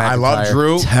love Drew I love McIntyre.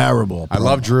 Drew. Terrible. I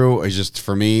love Drew. It's just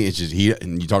for me. It's just he.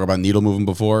 And you talk about needle moving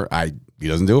before. He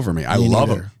doesn't do it for me. I love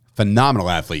neither. him. Phenomenal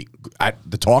athlete.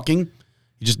 The talking.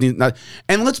 You just need not.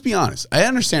 And let's be honest. I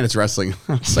understand it's wrestling.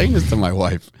 I'm saying this to my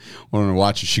wife when I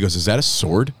watch it. She goes, "Is that a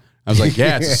sword?" I was like,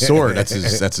 "Yeah, it's a sword. That's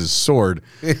his sword."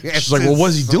 She's like, "Well,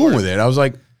 what's he doing with it?" I was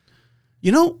like,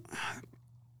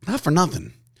 not for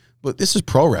nothing, but this is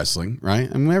pro wrestling, right?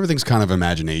 I mean, everything's kind of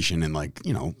imagination and like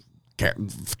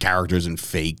characters and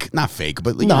fake, not fake,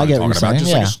 but you know I what get I'm what talking you're about, saying,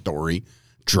 just like yeah. a story,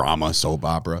 drama, soap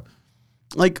opera,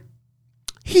 like.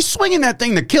 He's swinging that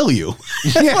thing to kill you.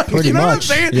 Yeah, Like, pretty you know much. what I'm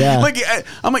saying? Yeah. Like,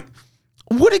 I'm like,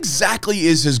 what exactly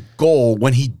is his goal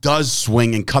when he does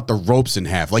swing and cut the ropes in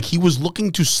half? Like, he was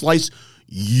looking to slice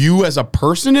you as a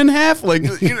person in half? Like,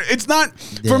 it's not,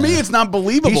 for me, it's not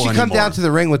believable He should come anymore. down to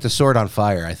the ring with the sword on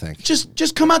fire, I think.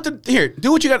 Just come out here,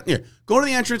 do what you got here. Go to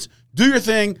the entrance, do your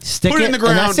thing, Stick put it in the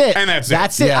ground, and that's it. and that's it.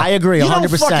 That's it. Yeah. I agree. You 100%.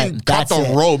 don't fucking cut That's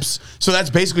the it. ropes. So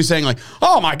that's basically saying like,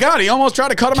 oh my God, he almost tried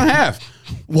to cut him in half.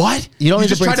 What? You don't need to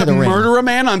just bring tried to to the ring. murder a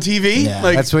man on TV? Yeah.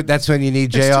 Like, That's when you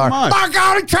need JR. It's too much. My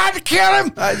God, he tried to kill him.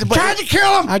 Tried to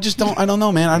kill him. I don't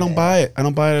know, man. I don't buy it. I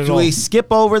don't buy it at Do all. we skip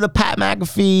over the Pat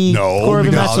McAfee? No,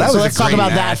 Corbin because match? that So was a let's talk great about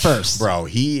that match. first. Bro,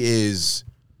 he is,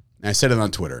 and I said it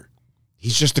on Twitter,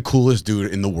 he's just the coolest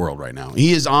dude in the world right now.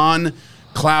 He is on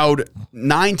cloud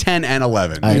 9, 10, and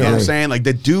 11. You know what I'm agree. saying? Like,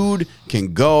 the dude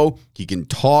can go, he can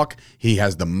talk, he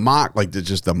has the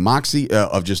moxie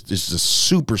of just a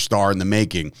superstar in the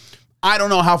making. I don't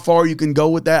know how far you can go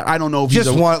with that. I don't know if Just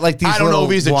he's one- like these I don't know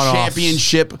if he's a little one-offs.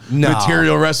 championship No.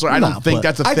 material wrestler. I don't think but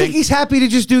that's a I thing. think he's happy to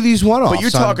just do these one-offs. But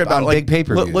you're talking about on like big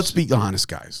pay-per-views. Let's be honest,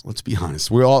 guys. Let's be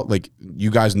honest. We're all like,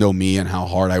 you guys know me and how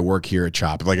hard I work here at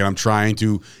Chop. Like, and I'm trying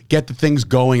to get the things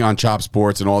going on Chop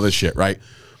Sports and all this shit, right?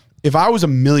 If I was a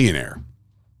millionaire,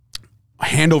 a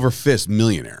hand over fist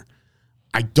millionaire,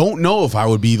 I don't know if I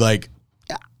would be like,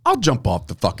 yeah, I'll jump off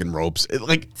the fucking ropes.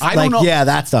 Like, I don't know. Yeah,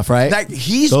 that stuff, right? That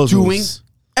he's Those doing moves.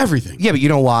 everything. Yeah, but you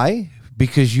know why?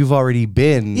 Because you've already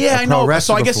been Yeah, a I pro know.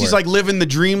 wrestler So I guess he's before. like living the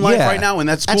dream life Yeah. right now, and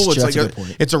that's That's cool. true. It's That's a like good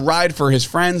point. it's a ride for his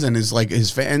friends and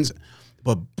his fans.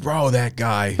 But bro, that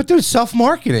guy. But there's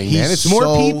self-marketing, man. He's It's more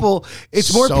so- people.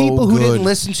 It's more so people who good. didn't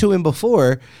listen to him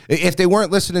before. If they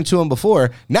weren't listening to him before,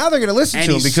 now they're going to listen And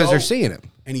to him he's because so- they're seeing him.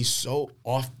 And he's so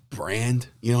off-brand.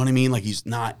 You know what I mean? Like, he's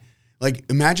not. Like,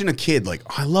 imagine a kid like,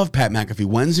 oh, I love Pat McAfee.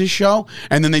 When's his show?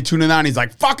 And then they tune it on. And he's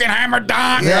like, fucking Hammer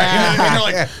Don.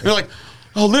 Yeah. And they're like,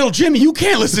 oh, little Jimmy, you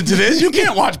can't listen to this. You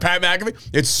can't watch Pat McAfee.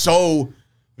 It's so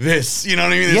this. You know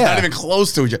what I mean? It's Yeah. not even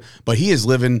close to each other. But he is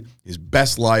living his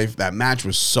best life. That match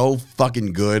was so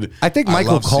fucking good. I think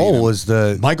Michael love seeing Cole him. was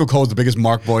the. Mike Cole's the biggest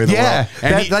mark boy in the Yeah, world.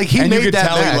 that- like, he and made you could that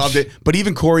tell match. he loved it. But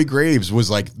even Corey Graves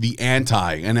was like the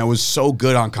anti, and it was so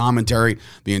good on commentary.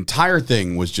 The entire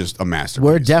thing was just a masterpiece.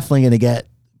 We're definitely going to get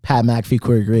Pat McAfee,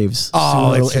 Corey Graves.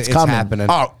 Oh, Soon. it's coming. happening.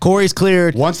 Oh, Corey's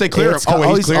cleared. Once they clear It's him.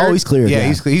 Oh, he's cleared? He's cleared. Yeah,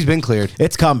 he's been cleared.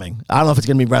 It's coming. I don't know if it's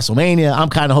going to be WrestleMania. I'm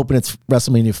kind of hoping it's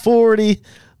WrestleMania 40.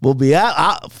 We'll be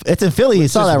out. It's in Philly. You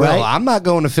saw that, Well, right? I'm not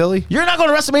going to Philly. You're not going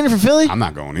to WrestleMania for Philly? I'm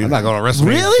not going either. I'm not going to WrestleMania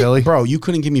Really? Philly. Bro, you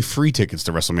couldn't give me free tickets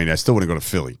to WrestleMania. I still wouldn't go to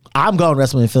Philly. I'm going to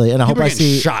WrestleMania Philly, and I hope People are I getting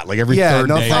see. shot like every Yeah, third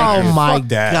no day. thank Oh you. my Fuck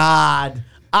that. God!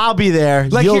 I'll be there.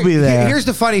 Like, You'll be there. Here's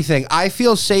the funny thing. I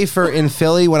feel safer in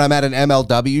Philly when I'm at an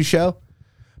MLW show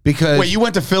because Wait, you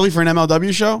went to Philly for an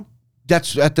MLW show?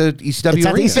 that's at the ECW It's at the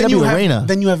arena. ECW arena.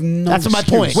 Then you have no That's my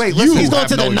excuse. point. Wait, he's you going have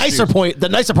to the no nicer excuse. point, the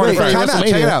nicer part Wait, of time out, check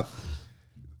it WrestleMania. out.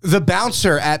 The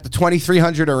bouncer at the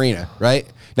 2300 arena, right?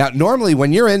 Now, normally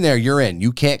when you're in there, you're in.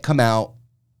 You can't come out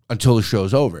until the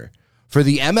show's over. For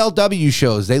the MLW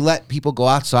shows, they let people go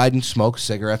outside and smoke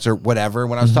cigarettes or whatever.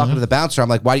 When I was talking to the bouncer, I'm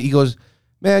like, why? He goes,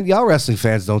 man, y'all wrestling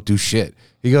fans don't do shit.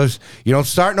 He goes, you don't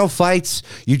start no fights.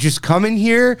 You just come in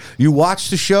here, you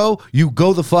watch the show, you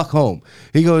go the fuck home.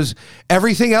 He goes,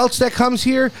 everything else that comes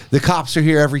here, the cops are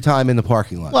here every time in the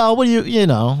parking lot. Well, what do you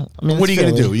know? I mean, What are it's you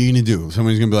going to Philly. do? What are you going to do?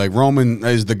 Somebody's going to be like, Roman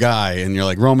is the guy. And you're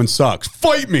like, Roman sucks.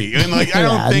 Fight me. And like, I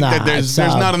don't Yeah, think nah, that there's it's,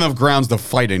 not enough grounds to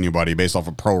fight anybody based off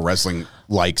of pro wrestling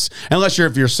likes. Unless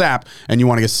if you're Sapp and you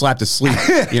want to get slapped to sleep.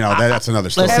 That's another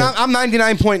story. And I'm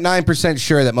 99.9%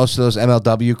 sure that most of those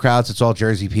MLW crowds, it's all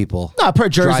Jersey people. Not per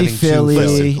Jersey, driving to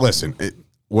Philly. Listen.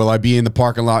 will I be in the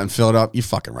parking lot in Philadelphia? You're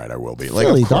fucking right, I will be. Like,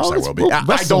 Philly, of course dog. I will be. It's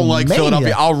I don't like WrestleMania.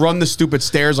 Philadelphia. I'll run the stupid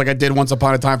stairs like I did once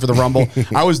upon a time for the Rumble.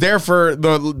 I was there for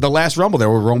the last Rumble there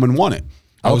where Roman won it.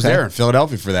 I was there in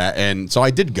Philadelphia for that, and so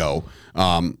I did go.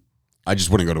 I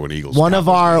just wouldn't go to an Eagles. One of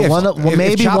our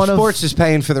if Chop Sports is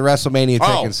paying for the WrestleMania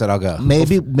tickets, then I'll go.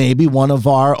 Maybe one of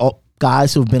our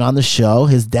guys who've been on the show,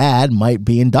 his dad might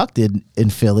be inducted in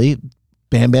Philly.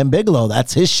 Bam Bam Bigelow.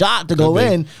 That's his shot to go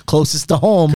in closest to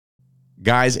home.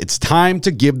 Guys, it's time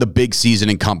to give the big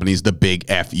seasoning companies the big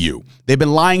FU. They've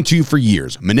been lying to you for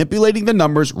years, manipulating the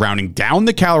numbers, rounding down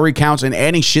the calorie counts, and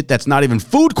adding shit that's not even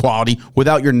food quality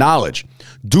without your knowledge.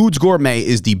 Dude's Gourmet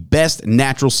is the best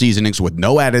natural seasonings with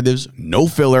no additives, no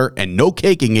filler, and no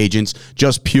caking agents,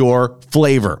 just pure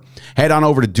flavor. Head on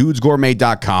over to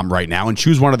dudesgourmet.com right now and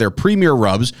choose one of their premier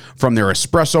rubs, from their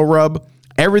espresso rub,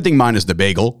 everything minus the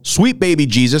bagel, sweet baby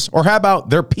Jesus, or how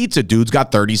about their pizza dude's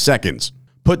got 30 seconds.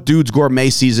 Put Dude's Gourmet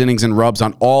seasonings and rubs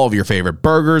on all of your favorite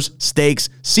burgers, steaks,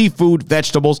 seafood,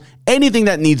 vegetables, anything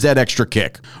that needs that extra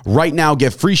kick. Right now,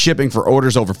 get free shipping for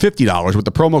orders over $50 with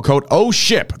the promo code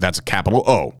OSHIP. That's a capital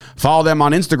O. Follow them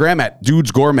on Instagram at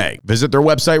Dude's Gourmet. Visit their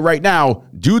website right now,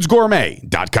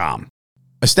 dudesgourmet.com.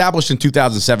 Established in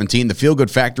 2017, the Feel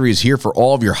Good Factory is here for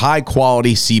all of your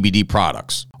high-quality CBD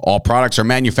products. All products are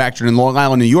manufactured in Long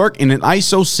Island, New York in an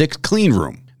ISO 6 clean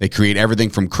room. They create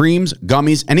everything from creams,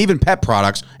 gummies, and even pet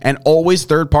products, and always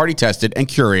third-party tested and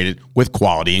curated with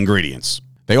quality ingredients.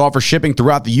 They offer shipping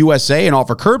throughout the USA and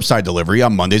offer curbside delivery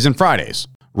on Mondays and Fridays.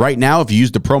 Right now, if you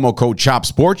use the promo code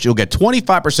CHOPSPORTS, you'll get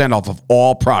 25% off of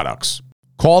all products.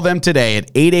 Call them today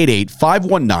at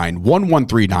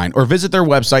 888-519-1139 or visit their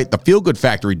website,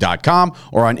 thefeelgoodfactory.com,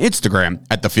 or on Instagram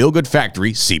at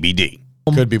thefeelgoodfactorycbd.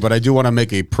 Could be, but I do want to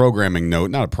make a programming note,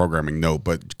 not a programming note,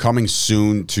 but coming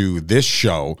soon to this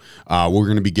show, we're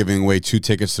going to be giving away 2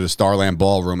 tickets to the Starland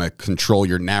Ballroom at Control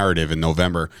Your Narrative in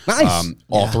November. Nice.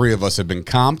 All 3 of us have been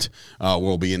comped.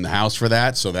 We'll be in the house for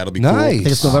that, so that'll be Nice. cool. I think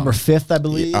it's November 5th, I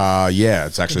believe. Yeah,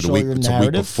 it's actually Control Your it's a week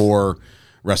Narrative. before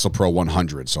WrestlePro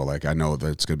 100, so like I know that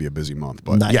it's going to be a busy month,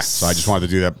 but Nice. yeah, so I just wanted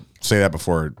to do that, say that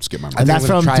before I skip my mind. And that's I'm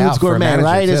gonna from try Dude's out for a Gourmet, manager,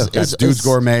 right? too. That's Dude's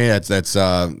Gourmet. That's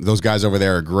those guys over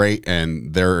there are great,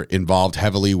 and they're involved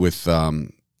heavily with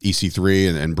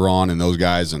EC3 and Braun and those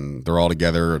guys, and they're all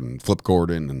together, and Flip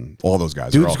Gordon and all those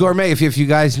guys. Dude's Gourmet. If you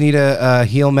guys need a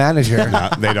heel manager,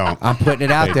 They don't. I'm putting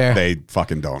it out there. They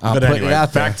fucking don't. I'm But putting anyway, it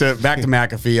out back to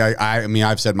McAfee. I mean,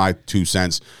 I've said my 2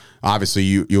 cents. Obviously,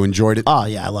 you enjoyed it. Oh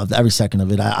yeah, I loved every second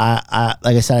of it. I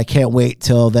like I said, I can't wait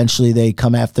till eventually they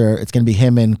come after. It's going to be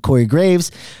him and Corey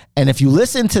Graves. And if you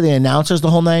listen to the announcers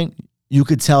the whole night, you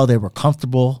could tell they were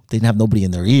comfortable. They didn't have nobody in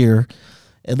their ear.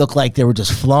 It looked like they were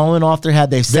just flowing off their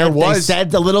head. They said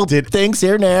the little things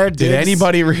here and there. Did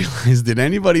anybody realize? Did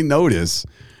anybody notice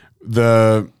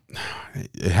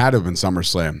it had to have been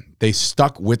SummerSlam. They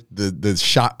stuck with the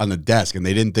shot on the desk, and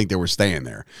they didn't think they were staying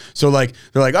there. So like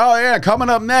they're like, oh yeah, coming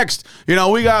up next,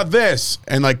 we got this,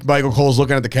 and like Michael Cole's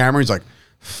looking at the camera, he's like,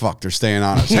 fuck, they're staying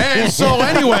on us. Hey, so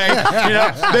anyway,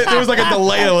 there was like a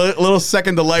delay, a little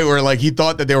second delay where like he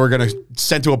thought that they were gonna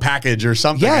send to a package or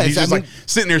something. Yeah, and he's just like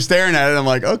sitting there staring at it. I'm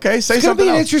like, okay, say It's going to something be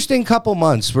an else. interesting couple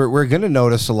months. We're going to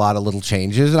notice a lot of little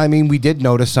changes. And I mean, we did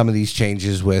notice some of these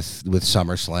changes with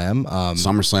SummerSlam.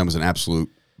 SummerSlam was an absolute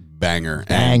banger.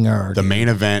 Banger, And the main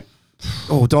event.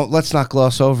 Let's not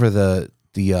gloss over the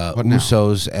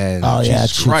Usos and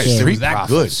Jesus Christ, it was that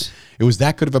good. It was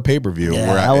that good of a pay-per-view.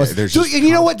 Yeah, Dude, and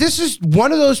you know what? This is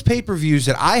one of those pay-per-views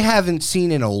that I haven't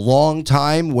seen in a long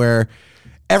time where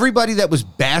everybody that was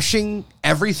bashing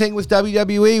everything with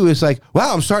WWE was like,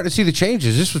 wow, I'm starting to see the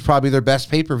changes. This was probably their best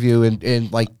pay-per-view in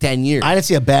like 10 years. I didn't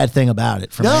see a bad thing about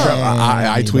it.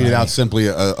 I tweeted out simply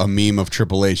a meme of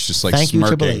Triple H just like Thank you,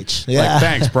 smirking. Triple H. Yeah. Like,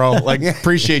 thanks, bro. Like,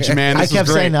 appreciate you, man. I This kept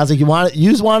is great. saying, I was like,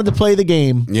 you just wanted to play the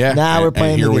game. Yeah. Now we're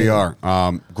playing and here the game. we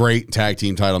are. Great tag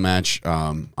team title match.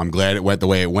 I'm glad it went the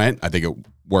way it went. I think it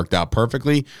worked out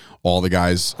perfectly. All the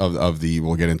guys of the,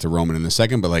 we'll get into Roman in a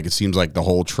second, but like it seems like the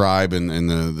whole tribe and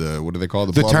the what do they call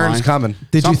it? the turn's coming.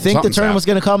 Did you think the turn was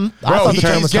going to come? I thought the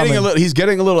turn was coming. He's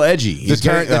getting a little edgy. The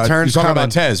turn's you're talking coming.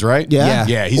 about Tez, right? Yeah.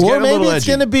 Yeah, he's Or getting a maybe little it's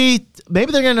edgy. going to be,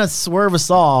 maybe they're going to swerve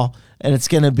us all, and it's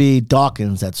going to be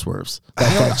Dawkins that swerves.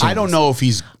 I don't know if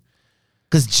he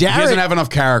Because Jarrett doesn't have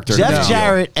enough character. Jeff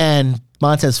Jarrett and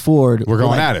Montez Ford We're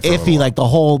going were at it for a iffy little like the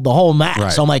whole match.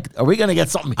 Right. So I'm like, are we going to get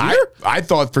something here? I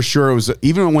thought for sure it was,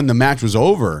 even when the match was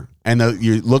over and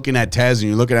you're looking at Tez and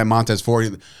you're looking at Montez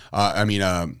Ford,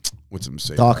 what's him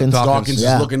say? Dawkins. Dawkins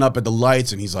Yeah. is looking up at the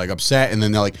lights and he's like upset, and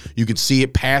then they're like, you could see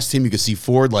it past him, you could see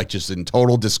Ford like just in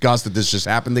total disgust that this just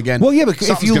happened again. Well, yeah, but if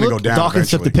Something's you gonna look, go down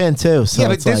Dawkins took the eventually. pin too. So yeah,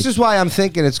 but it's this like, is why I'm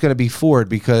thinking it's going to be Ford,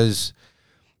 because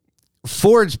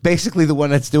Ford's basically the one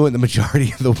that's doing the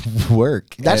majority of the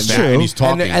work. That's and, true. And he's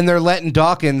talking. And they're letting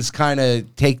Dawkins kind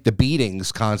of take the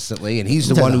beatings constantly, and he's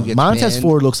the one who gets Montez pinned.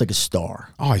 Ford looks like a star.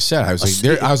 Oh, I said I was like,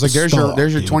 there's star,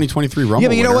 your 2023 Rumble. Yeah,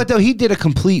 but you know winner. what though? He did a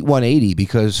complete 180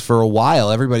 because for a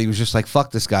while everybody was just like, "Fuck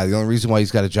this guy." The only reason why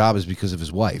he's got a job is because of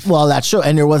his wife. Well, that's true.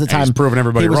 And there was a time he's proving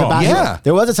everybody he was wrong. about- Yeah.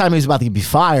 there was a time he was about to be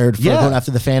fired for Yeah. going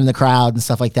after the fan in the crowd and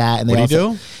stuff like that. And they What'd he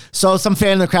also- do? So some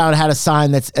fan in the crowd had a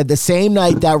sign that's at the same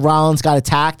night that Rollins got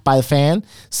attacked by the fan.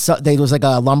 So there was like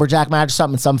a lumberjack match or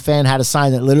something. And some fan had a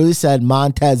sign that literally said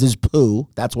Montez is poo.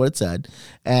 That's what it said.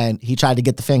 And he tried to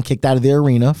get the fan kicked out of the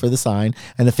arena for the sign.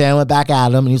 And the fan went back at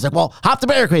him. And he was like, well, hop the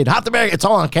barricade. It's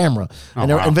all on camera.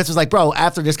 And, wow. and Vince was like, bro,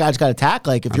 after this guy just got attacked,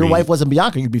 like if your wife wasn't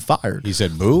Bianca, you'd be fired. He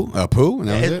said boo, poo, and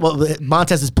that was it. Well,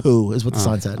 Montez is poo is what the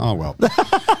sign said. Oh well.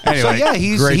 Anyway, So yeah,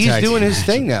 he's great tag doing team his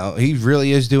thing now. He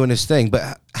really is doing his thing.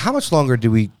 But how much longer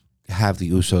do we have the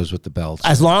Usos with the belts?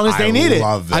 As long as they need it.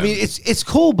 love them. I mean, it's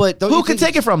cool, but don't Who you can think-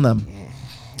 take it from them?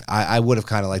 I would have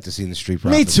kind of liked to see the Street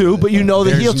Me Profits. too, but you know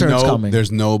the There's heel turn's coming.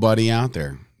 There's nobody out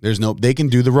there. They can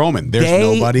do the Roman. There's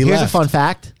nobody Here's left. a fun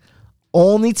fact.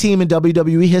 Only team in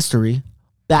WWE history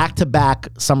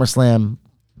back-to-back SummerSlam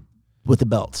with the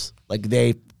belts. Like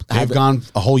They've gone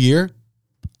a whole year,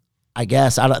 I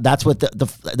guess. That's what the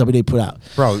WWE put out.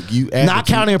 bro. You add Not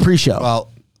the two- counting a pre-show.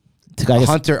 Well, I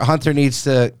guess- Hunter needs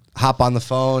to hop on the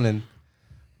phone and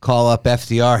call up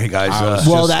FDR. Hey guys, I was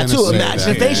Well, just that gonna too. say Imagine that,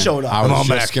 if they man. showed up. I Come was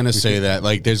on just back. gonna say that.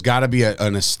 Like, there's got to be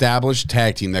an established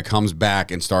tag team that comes back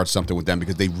and starts something with them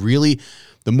because they really.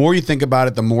 The more you think about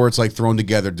it, the more it's like thrown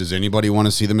together. Does anybody want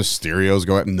to see the Mysterios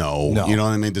go? No. You know what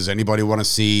I mean? Does anybody want to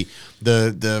see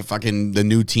the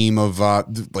new team of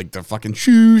like the fucking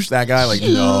shoes? That guy? Like,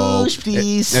 no. Shoosh,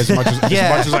 please. As much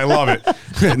as I love it,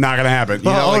 not gonna happen. You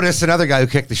know, like, Otis, another guy who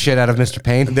kicked the shit out of Mr.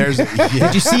 Payne. there's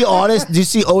Did you see Otis? Did you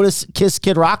see Otis kiss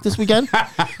Kid Rock this weekend?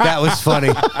 That was funny.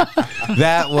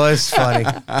 That was funny.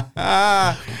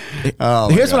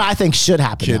 Here's what I think should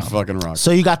happen. Kid now. fucking Rock.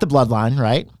 So you got the bloodline,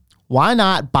 right? Why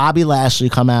not Bobby Lashley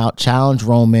come out, challenge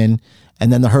Roman,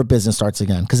 and then the Hurt Business starts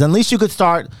again? Because at least you could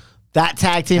start that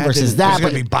tag team versus that. It's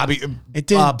But gonna be Bobby. It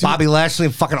didn't do- Bobby Lashley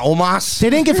and fucking Omos. they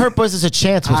didn't give Hurt Business a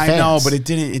chance with I fans. know, but it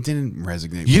didn't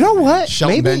resonate. You know what?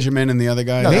 Shelton Maybe- Benjamin and the other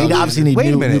guy. No, they obviously need Wait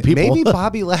a new minute. people. Maybe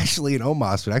Bobby Lashley and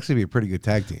Omos would actually be a pretty good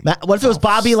tag team. What if it was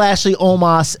Bobby Lashley,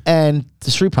 Omos, and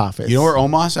the Street Profits? You know where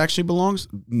Omos actually belongs?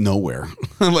 Nowhere.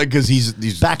 Like, because he's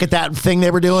back at that thing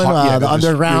they were doing, Yeah, the but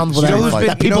underground, you know whatever, who's been-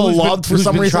 that people loved for who's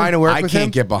some been reason. trying to work I with can't him?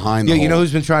 get behind. Yeah, The you know whole-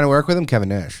 who's been trying to work with him? Kevin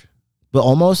Nash. But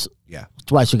almost. Yeah.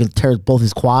 Why? So you can tear both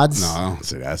his quads? No, I don't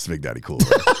say that. That's Big Daddy Cool.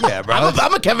 Yeah, bro.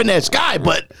 I'm a Kevin Nash guy,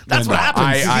 but that's No, what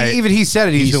happens. Even he said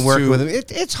it. He's been working too- with him.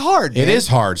 It's hard. It man. is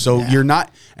hard. So you're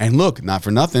not. And look, not for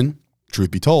nothing.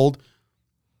 Truth be told,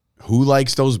 who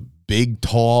likes those big,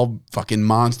 tall, fucking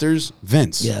monsters?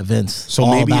 Vince. Yeah, Vince. So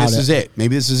All maybe about this is it.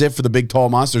 Maybe this is it for the big, tall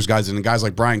monsters guys, and guys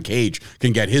like Brian Cage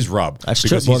can get his rub. That's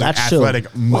because true. he's Well, an that's true.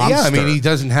 athletic monster. Yeah, I mean, he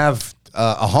doesn't have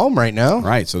a home right now.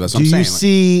 Right. So that's what Do I'm you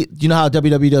saying. see? You know how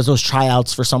WWE does those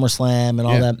tryouts for SummerSlam and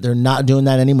all Yeah. that? They're not doing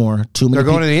that anymore. Too many. They're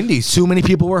going peop- to the Indies. Too many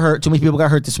people were hurt. Too many people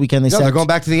got hurt this weekend. They No, said they're going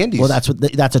back to the Indies. Well, that's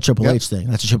a Triple H thing.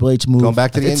 That's a Triple H move. Going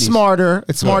back to the It's Indies. smarter.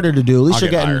 It's smarter to do. At least I'll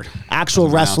you're get getting hired. actual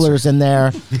As an announcer. wrestlers in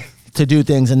there to do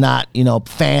things and not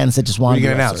fans that just What want are you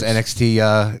to going to announce?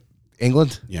 NXT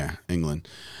England? Yeah, England.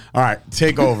 All right,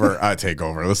 take over. Take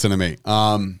over. Listen to me.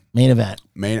 Main event.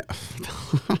 Main.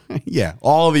 Yeah,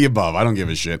 all of the above. I don't give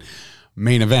a shit.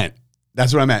 Main event.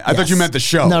 That's what I meant. I thought you meant the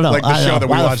show. No, like the I show know. that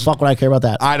we Why watched. the fuck would I care about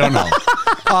that? I don't know.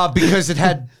 Because it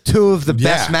had two of the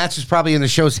best Yeah. matches probably in the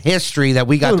show's history that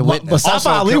we got to witness. Mustafa Also,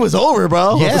 Ali was over,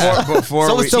 bro. Yeah. Before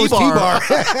So we, was T-Bar.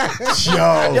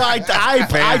 Yo, Yeah, I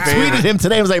Fan tweeted favorite. him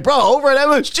today. I was like, bro, over at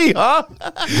MSG, huh?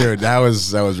 dude, that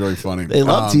was really funny. They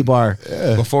love T-Bar.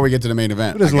 Before we get to the main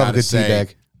event, Who doesn't I love a gotta good say,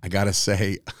 teabag? I gotta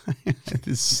say,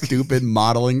 this stupid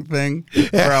modeling thing,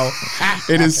 bro.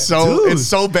 It is so it's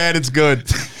so bad. It's good.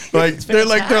 Like they're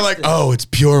like, oh, it's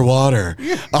pure water.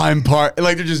 I'm part.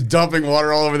 Like they're just dumping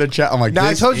water all over the chat. I'm like, Now, I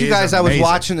this told you is guys I was amazing.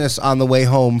 watching this on the way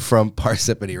home from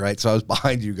Parsippany, right? So I was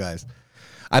behind you guys.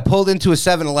 I pulled into a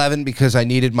 7-Eleven because I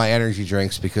needed my energy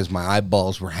drinks because my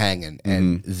eyeballs were hanging,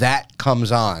 and that comes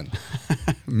on.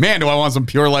 Man, do I want some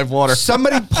pure life water?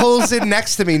 Somebody pulls in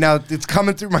next to me. Now, it's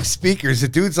coming through my speakers. The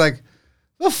dude's like,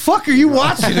 the fuck are you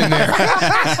watching in there?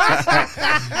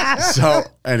 So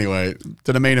anyway,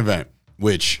 to the main event,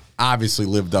 which obviously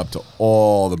lived up to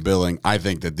all the billing. I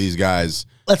think that these guys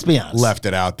Let's be honest. left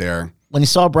it out there. When you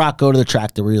saw Brock go to the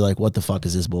tractor, were you like, what the fuck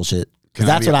is this bullshit? Because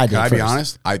that's what I did Can I first. be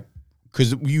honest?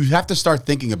 Because you have to start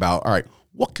thinking about, all right,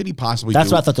 what could he possibly That's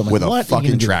do what I thought. I'm like, with what are a you fucking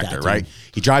gonna do with tractor, that, right? dude?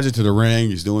 He drives it to the ring.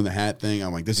 He's doing the hat thing.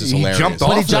 I'm like, this is He hilarious. jumped But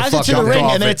off he the drives it to the fucking ring,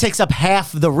 off and then it. it takes up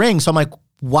half the ring. So I'm like,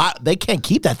 what? They can't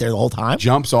keep that there the whole time.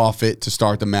 Jumps off it to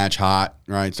start the match hot,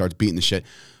 right? Starts beating the shit.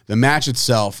 The match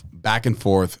itself, back and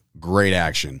forth, great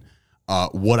action.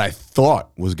 What I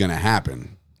thought was going to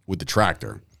happen with the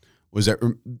tractor was that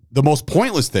the most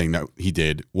pointless thing that he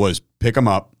did was pick him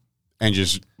up and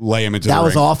just lay him into the That ring.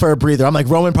 was all for a breather. I'm like,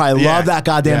 Roman probably loved that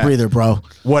goddamn breather, bro.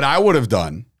 What I would have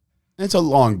done, it's a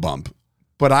long bump,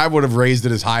 but I would have raised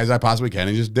it as high as I possibly can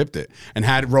and just dipped it and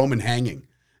had Roman hanging.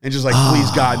 And just like,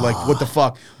 please God, like, what the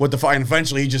fuck? What the fuck? And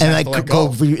eventually he just And has like to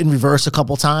let go. in reverse a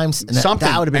couple times. And Something.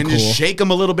 that would have been and cool. just shake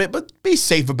him a little bit, but be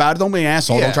safe about it. Don't be an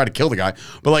asshole. Yeah. Don't try to kill the guy.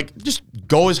 But like, just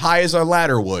go as high as a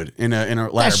ladder would in a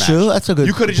ladder That's match. true. That's a good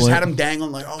You could have just point. had him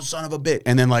dangling like, oh, son of a bit.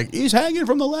 And then like, he's hanging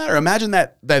from the ladder. Imagine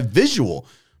that visual.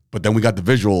 But then we got the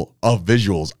visual of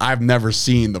visuals. I've never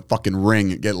seen the fucking ring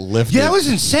get lifted. Yeah, it was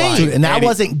insane. Dude, and that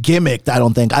wasn't gimmicked, I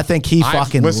don't think. I think he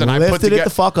fucking lifted it the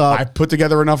fuck up. I put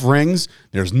together enough rings.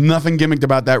 There's nothing gimmicked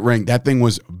about that ring. That thing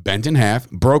was bent in half,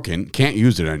 broken. Can't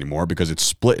use it anymore because it's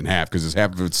split in half because it's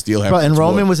half of it's steel, half Bro, of and it's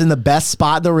Roman wood. was in the best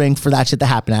spot in the ring for that shit to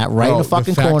happen at, right in the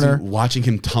fucking fact corner. of watching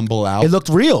him tumble out. It looked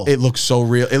real. It looked so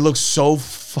real. It looked so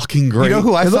fucking great. You know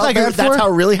who I It felt looked like bad that's for? how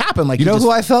it really happened. Like You know just-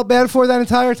 who I felt bad for that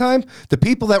entire time? The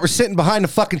people that were sitting behind the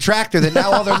fucking tractor that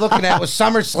now all they're looking at was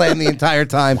SummerSlam the entire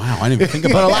time. Wow, I didn't even think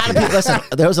But about a lot of people,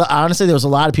 listen, honestly, there was a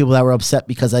lot of people that were upset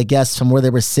because I guess from where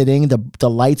they were sitting, the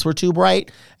lights were too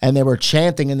bright and they were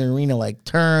chanting in the arena, like,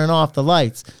 turn off the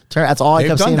lights. That's all I They've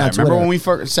kept done seeing on that. Twitter. Remember when we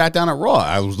first sat down at Raw?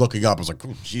 I was looking up. I was like,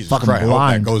 oh, Jesus Fucking Christ, I hope that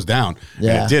blind. goes down.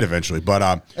 Yeah. And it did eventually. But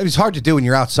And it's hard to do when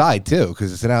you're outside too,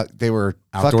 because it's they were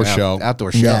Outdoor fucking show.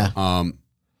 outdoor show. Yeah.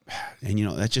 and you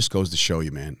know, that just goes to show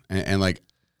you, man. And like,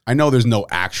 I know there's no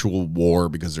actual war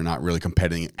because they're not really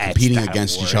competing not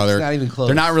against war. each other. It's not even close.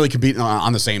 They're not really competing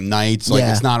on the same nights. Like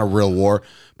Yeah. it's not a real war.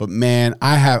 But man,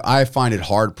 I find it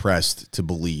hard pressed to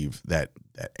believe that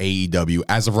AEW,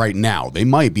 as of right now, they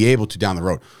might be able to down the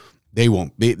road. They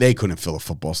won't. They couldn't fill a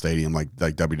football stadium like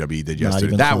WWE did yesterday.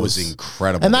 even That close. was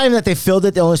incredible. And not even that they filled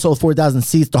it, they only sold 4,000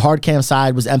 seats. The hard cam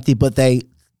side was empty, but they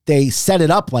set it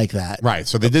up like that. Right,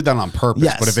 so they did that on purpose.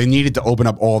 Yes. But if they needed to open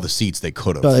up all the seats, they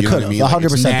could have. No, they You know what I could've. mean? Like, 100%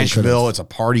 it's they could've. Nashville. It's a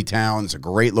party town. It's a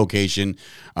great location.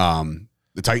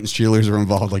 The Titans cheerleaders are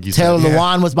involved, like you Taylor said.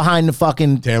 Lewan was behind the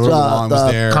fucking Taylor Lewan the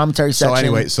was there. commentary section. So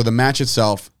anyway, so the match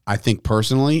itself, I think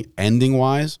personally, ending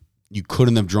wise, you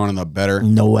couldn't have drawn it up better.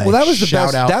 No way. Well, that was the Shout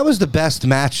best. out. That was the best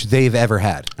match they've ever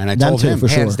had. And I Them told too, him, for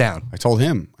sure. Hands down. I told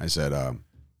him, I said,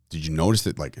 did you notice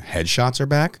that like headshots are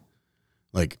back?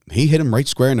 Like he hit him right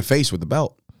square in the face with the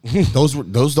belt. Those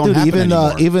don't Dude, happen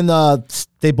anymore.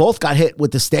 they both got hit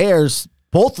with the stairs.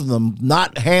 Both of them,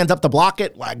 not hands up to block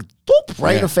it, like boop,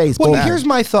 right in the face. Well, both. here's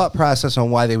my thought process on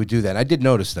why they would do that. I did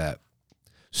notice that.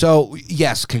 So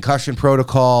yes, concussion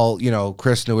protocol. You know,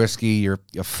 Chris Nowinski, you're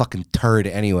a fucking turd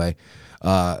anyway.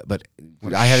 But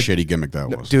I had shitty gimmick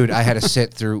that was. dude. I had to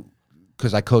sit through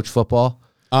because I coach football.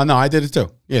 No, I did it too.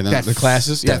 Yeah, the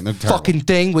classes. Yeah, that they're terrible. fucking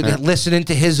thing with listening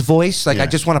to his voice. Like I Yeah.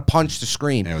 just want to punch the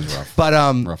screen. Yeah, it was rough. But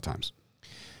Rough times.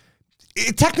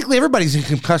 technically everybody's in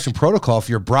concussion protocol if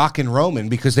you're Brock and Roman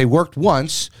because they worked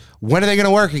once. When are they going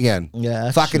to work again? Yeah,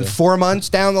 that's fucking true. 4 months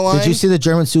down the line. Did you see the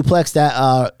German suplex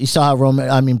that you saw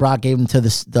how Brock gave him to the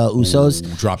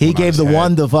Usos? dropped He one on gave his the head.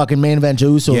 one, the fucking main event to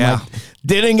Uso. Yeah. Like,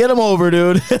 didn't get him over,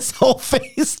 dude. His whole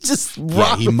face just Yeah,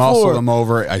 rocked he the muscled floor. him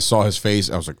over. I saw his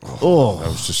face. I was like, oh, that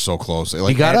was just so close. Like,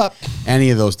 He got up. Any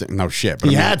of those things. No shit.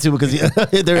 But He I mean, had to because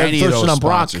they're any of pushing those on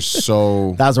Brock. spots are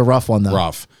so That was a rough one, though.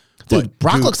 rough. Dude, But,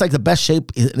 Brock looks like the best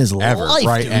shape in his ever, life,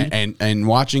 right? dude. And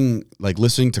watching, like,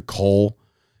 listening to Cole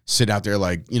sit out there,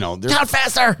 like, you know, Count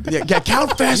faster. yeah,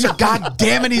 count faster. God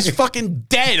damn it, he's fucking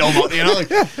dead almost. You know, like,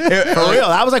 For real.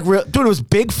 That was like real. Dude, it was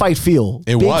big fight feel.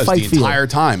 It big was fight the entire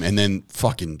time, and then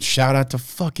fucking shout out to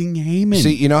fucking Heyman.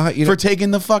 See, you know how for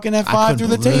taking the fucking F5 through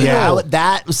the table. Yeah,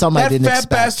 that was something I that didn't fat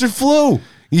expect. bastard flew.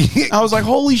 I was like,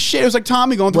 holy shit! It was like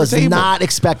Tommy going through Was the table. not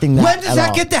expecting that. When does at that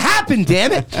all. get to happen?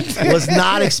 Damn it! Was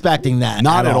not expecting that.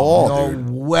 Not at all, No dude.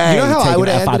 way. You know how I Taking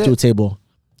would've F5 ended to a it? table.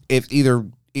 If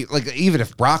even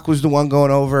if Brock was the one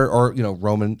going over, or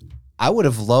Roman, I would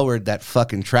have lowered that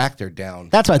fucking tractor down.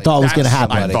 That's what I thought was going to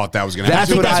happen. I thought that was going to That's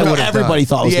happen. what I what would've everybody done.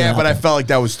 thought was Yeah, going to but I happen. felt like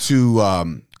that was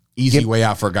too easy way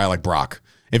out for a guy like Brock.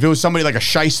 If it was somebody like a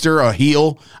shyster, a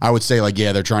heel, I would say like,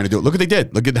 yeah, they're trying to do it. Look what they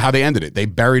did. Look at how they ended it. They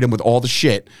buried him with all the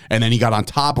shit, and then he got on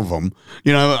top of him.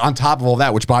 You know, on top of all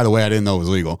that, which by the way, I didn't know was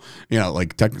legal. You know,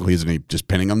 like technically, isn't he just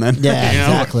pinning him then? Yeah, You know?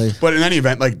 exactly. But in any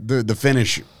event, like the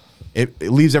finish It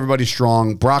leaves everybody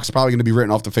strong. Brock's probably going to be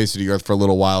written off the face of the earth for a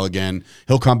little while again.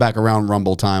 He'll come back around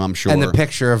Rumble time, I'm sure. And the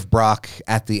picture of Brock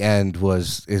at the end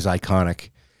is iconic.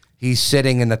 He's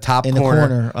sitting in the top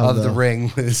corner of the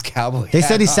ring with his cowboy They hat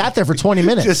said he on. sat there for 20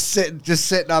 minutes. just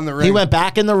sitting on the ring. He went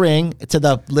back in the ring to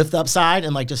the lift up side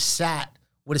and like just sat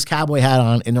with his cowboy hat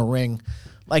on in the ring.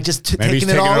 Like just taking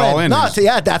it all in. No,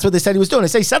 yeah, that's what they said he was doing. They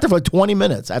say he sat there for like 20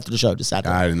 minutes after the show. Just sat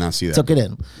there. I did not see that. Took it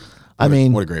in.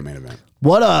 What a great main event.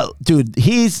 What a dude.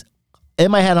 He's in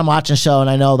my head. I'm watching the show and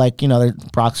I know like,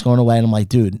 Brock's going away and I'm like,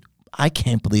 dude, I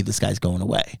can't believe this guy's going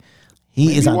away.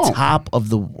 He is on top of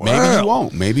the world. Maybe he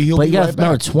won't. Maybe he'll but be you got right to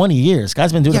remember, back. 20 years.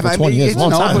 Guy's been doing it for 20 years.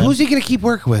 Long time, but who's he going to keep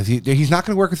working with? He's not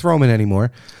going to work with Roman anymore.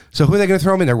 So who are they going to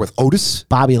throw him in there with? Otis?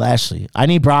 Bobby Lashley. I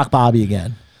need Brock Bobby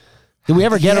again. Did we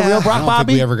ever get a real Brock I don't Bobby?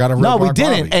 think we ever got a real No, we Brock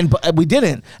didn't. Bobby. And we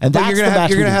didn't. And But that's you're the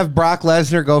going to have Brock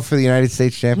Lesnar go for the United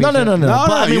States Championship? No.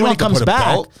 But I mean, you when he don't have to comes put a back,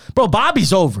 belt. bro,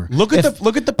 Bobby's over. Look at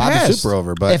the Bobby's past. super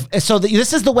over, but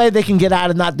This is the way they can get out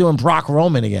of not doing Brock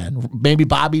Roman again. Maybe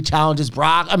Bobby challenges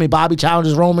Bobby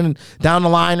challenges Roman down the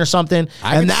line or something,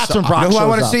 and that's when Brock you know who I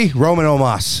want to shows up. see? Roman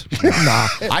Omos.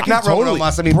 I can Not Roman totally.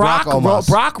 Omos. I mean Brock Omos.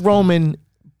 Brock Roman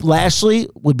Lashley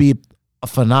would be a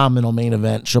phenomenal main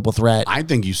event triple threat. I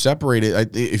think you separate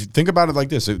it. If you think about it like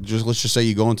this, let's just say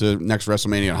you go into next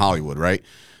WrestleMania in Hollywood, right?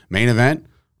 Main event,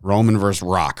 Roman versus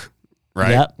Rock, right?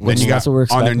 Yep, Then you that's got what we're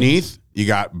expecting. underneath, you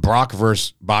got Brock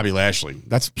versus Bobby Lashley.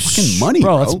 That's fucking money,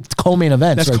 bro. bro. That's co-main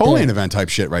event. That's co-main event type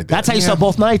shit right there. That's how you sell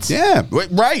both nights. Yeah,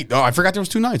 right. Oh, I forgot there was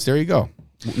 2 nights. There you go.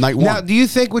 Night 1. Now, do you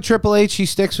think with Triple H he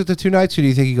sticks with the 2 nights, or do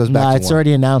you think he goes back Nah, to it's one?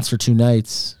 already announced for 2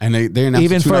 nights. And they announced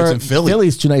Even 2 for nights in Philly.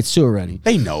 Philly's 2 nights too already.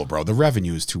 They know, bro. The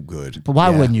revenue is too good. But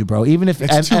why wouldn't you, bro? Even if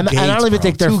It's 2 and I don't gates, even bro.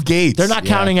 think 2 gates. they're not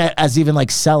counting it as even like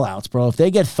sellouts, bro. If they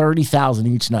get 30,000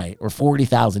 each night or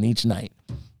 40,000 each night,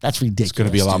 that's ridiculous. It's going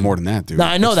to be a lot more than that, dude. No,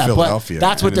 I know It's that, but Philadelphia,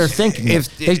 that's what and they're it's- thinking.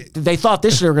 if- They thought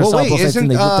this year were going to sell both nights, and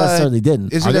they necessarily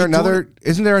didn't. Isn't Are there they doing another?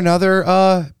 Isn't there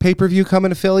another pay-per-view coming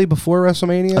to Philly before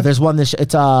WrestleMania? There's one this.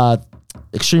 It's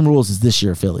Extreme Rules is this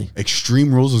year, Philly.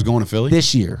 Extreme Rules is going to Philly?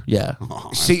 This year, yeah.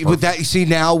 See with that. You see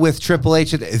now with Triple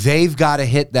H, they've got to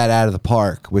hit that out of the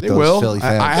park with They those will. Philly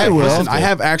fans. I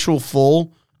have actual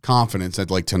full confidence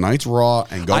that like tonight's Raw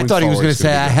and going I thought he was forward, going to it's say,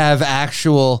 be I good. have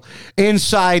actual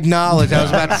inside knowledge. I was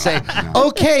about to say,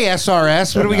 okay,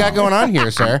 SRS, what do we got going on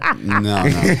here, sir? No.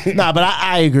 No, but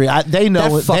I agree. They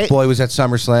know That they, fuckboy was at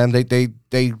SummerSlam.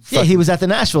 They Yeah, he was at the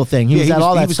Nashville thing. He was at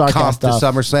all that he was StarCast comped to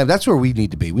stuff. SummerSlam. That's where we need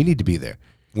to be. We need to be there.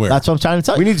 Where? That's what I'm trying to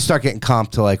tell We you. need to start getting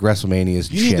comped to like WrestleManias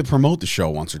and You need shit. to promote the show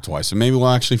once or twice, and maybe we'll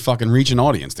actually fucking reach an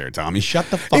audience there, Tommy. Shut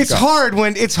the fuck It's up. hard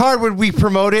when we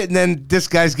promote it and then this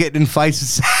guy's getting in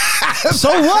fights. So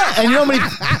what? And you know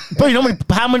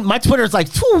how many? My Twitter is like,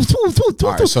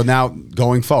 All right, so now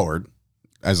going forward,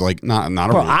 as like not a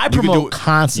Bro, rule, I you can promote do it-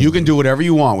 constantly. You can do whatever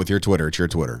you want with your Twitter. It's your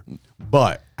Twitter.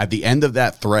 But at the end of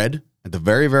that thread, at the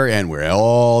very, very end, where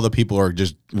all the people are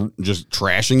just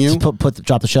trashing you.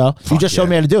 drop the show. You just showed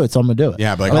me how to do it, so I'm gonna do it.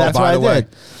 Yeah, but like, I mean, oh, that's by what the I way,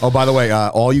 did. by the way,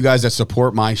 all you guys that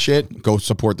support my shit, go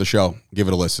support the show. Give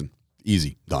it a listen.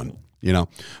 Easy, done. You know.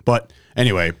 But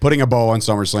anyway, putting a bow on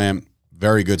SummerSlam,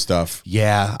 very good stuff.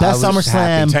 Yeah, Best I was SummerSlam.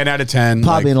 happy. 10 out of 10.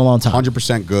 Probably in a long time.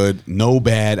 100% good. No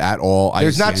bad at all.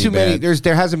 There's not too many. Bad.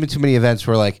 There hasn't been too many events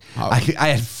where like I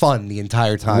had fun the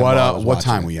entire time. while I was What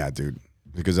watching time it. we at, dude?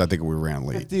 Because I think we ran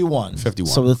late. 51. 51.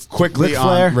 So let's quickly Ric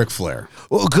Flair. on Ric Flair.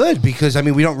 Well, good because I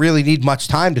mean we don't really need much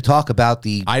time to talk about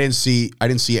the. I didn't see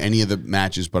any of the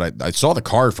matches, but I saw the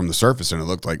card from the surface and it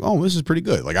looked like, oh, this is pretty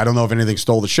good. Like I don't know if anything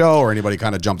stole the show or anybody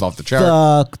kind of jumped off the chart.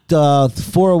 The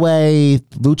 4-way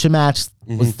lucha match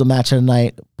was the match of the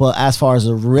night. But as far as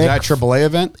a Is Rick, that a AAA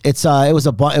event? it was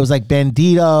like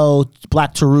Bandito,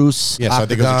 Black Taurus. Yes, I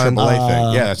think it was a Octagon, AAA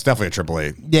thing. Yeah, that's definitely a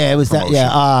AAA. Yeah, it was that. promotion.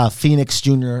 Yeah, Phoenix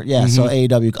Jr. Yeah, so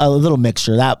AEW, a little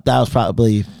mixture. That was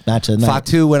probably match of the night.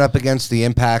 Fatu went up against the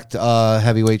Impact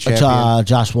heavyweight champion.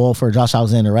 Josh Wolf or Josh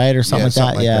Alexander, right, or something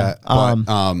like that. Yeah.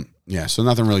 But, yeah, so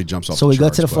nothing really jumps off So the we go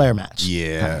charts, to the but Flair match.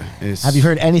 Yeah. Have you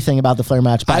heard anything about the Flair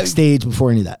match backstage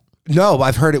before any of that? No,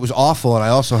 I've heard it was awful, and I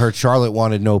also heard Charlotte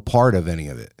wanted no part of any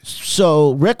of it.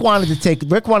 So Rick wanted to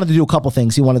do a couple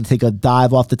things. He wanted to take a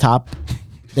dive off the top.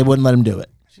 They wouldn't let him do it.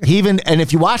 And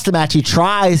if you watch the match, he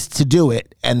tries to do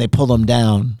it, and they pull him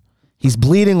down. He's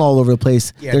bleeding all over the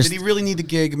place. Yeah, did he really need the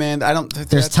gig, man? I don't.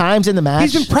 There's times in the match.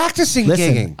 He's been practicing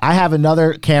Listen, gigging. I have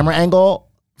another camera angle.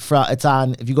 It's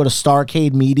on, if you go to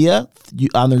Starcade Media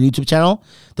on their YouTube channel,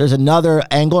 there's another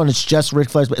angle, and it's just Ric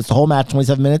Flair's, but it's the whole match,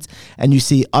 27 minutes, and you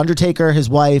see Undertaker, his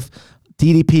wife,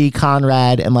 DDP,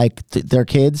 Conrad, and like their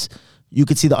kids. You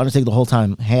could see the Undertaker the whole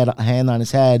time, hand on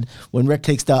his head. When Rick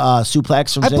takes the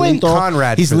suplex from I blame Jay Lethal,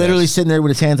 Conrad he's for literally this. sitting there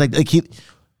with his hands like he.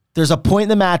 there's a point in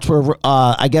the match where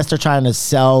I guess they're trying to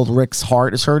sell Ric's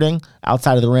heart is hurting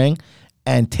outside of the ring,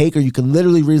 and Taker, you can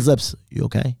literally read his lips. You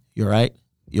okay? You all right?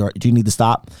 Do you need to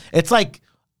stop? It's like,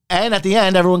 and at the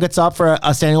end, everyone gets up for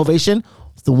a standing ovation.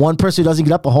 The one person who doesn't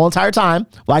get up the whole entire time,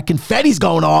 while confetti's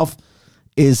going off,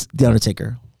 is The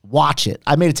Undertaker. Watch it.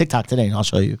 I made a TikTok today, and I'll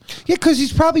show you. Yeah, because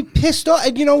he's probably pissed off.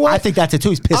 And you know what? I think that's it too.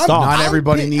 He's pissed off. Not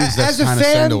everybody needs that kind of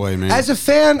send away, man. As a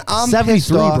fan, I'm pissed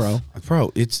 73, off.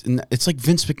 Bro, it's like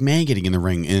Vince McMahon getting in the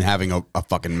ring and having a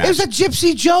fucking match. It was a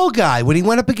Gypsy Joe guy when he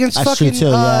went up against That's fucking. true too.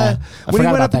 Yeah, when he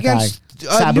went up against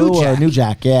Sabu or New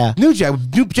Jack. Yeah, New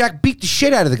Jack beat the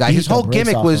shit out of the guy. His whole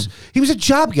gimmick was he was a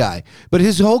job guy, but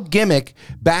his whole gimmick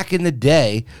back in the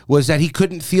day was that he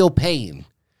couldn't feel pain.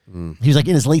 He was like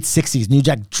in his late 60s. New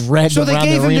Jack dragged him around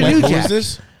the him arena. to New Who Jack. is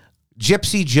this?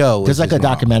 Gypsy Joe. There's like a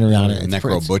documentary on it.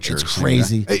 Necro Butcher. It's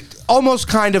crazy. Almost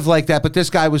kind of like that, but this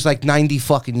guy was like 90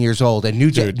 fucking years old, and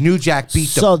New Jack beat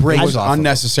So the brakes It was off.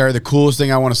 unnecessary. The coolest thing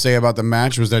I want to say about the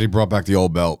match was that he brought back the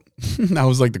old belt. That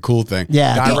was like the cool thing.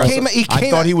 Yeah. Guy He wrestled- came I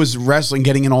thought he was wrestling,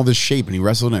 getting in all this shape, and he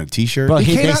wrestled in a t-shirt. Bro,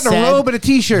 He came they out in a said- robe and a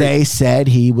t-shirt. They said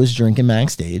he was drinking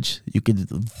backstage. You could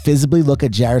visibly look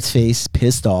at Jarrett's face,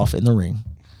 pissed off in the ring.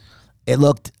 It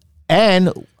looked,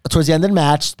 and towards the end of the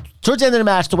match,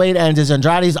 the way it ends is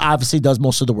Andrade obviously does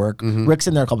most of the work. Ric's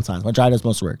in there a couple times. Andrade does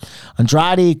most of the work.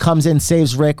 Andrade comes in,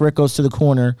 saves Ric. Ric goes to the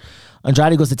corner.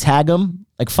 Andrade goes to tag him.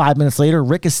 Like 5 minutes later,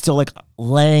 Ric is still like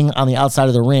laying on the outside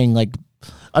of the ring. Like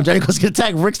Andrade goes to get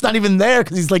tagged. Ric's not even there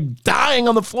because he's like dying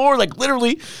on the floor. Like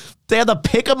literally, they had to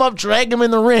pick him up, drag him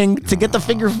in the ring to get the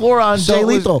figure four on Jay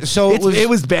Lethal. It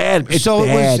was bad.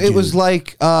 It was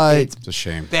like It's a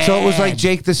shame. so it was like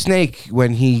Jake the Snake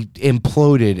when he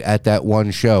imploded at that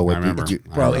one show. I remember.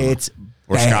 Bro, it's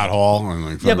Or bad. Scott Hall. And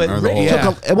like, Yeah, but or the Rick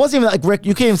whole- it wasn't even like Rick.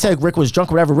 You can't even say like Rick was drunk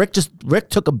or whatever. Rick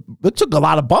took a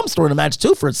lot of bumps during the match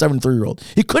too for a 73-year-old.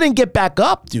 He couldn't get back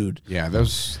up, dude. Yeah, that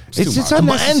was It's too much. un- And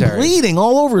Unnecessary. bleeding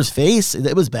all over his face.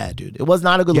 It was bad, dude. It was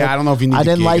not a good look. Yeah, I don't know if you need I to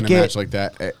didn't gig like in a it. match like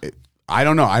that. I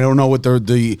don't know. I don't know what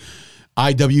the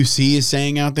IWC is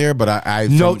saying out there, but I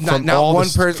No, from not all one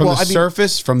the, person- from well, the I mean-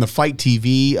 surface, from the Fight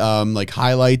TV like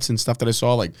highlights and stuff that I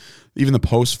saw, like even the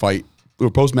post fight or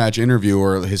post match interview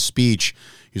or his speech.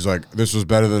 He's like, "This was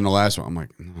better than the last one." I'm like,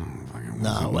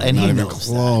 No, not and he even knows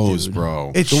that, close, dude. bro.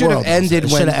 It The should have world knows ended that.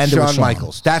 It when should have ended with Shawn Shawn.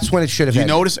 Michaels. That's when it should have You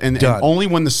ended. notice, and Done. only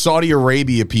when the Saudi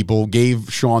Arabia people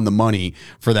gave Shawn the money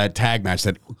for that tag match,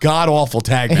 that god awful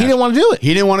tag And match. he didn't want to do it.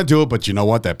 He didn't want to do it, but you know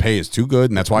what? That pay is too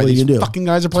good, and that's why What are these you gonna do? fucking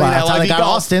guys are That's why- playing that's how they LIV got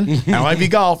golf. Austin. LIV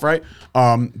golf, right?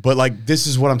 But like, this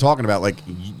is what I'm talking about. Like,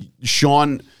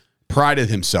 Shawn prided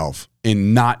himself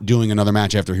in not doing another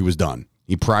match after he was done.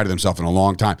 He prided himself in a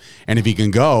long time, and if he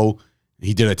can go.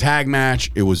 He did a tag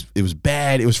match. It was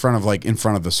bad. It was in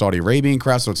front of the Saudi Arabian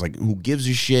crowd. So it's like, who gives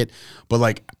a shit? But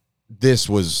like, this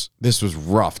was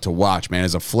rough to watch, man.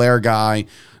 As a Flair guy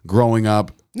growing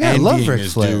up, Yeah, I love envying Ric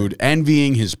his Flair. dude,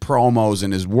 envying his promos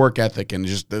and his work ethic and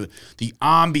just the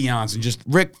ambiance and just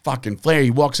Ric fucking Flair.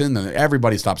 He walks in and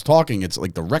everybody stops talking. It's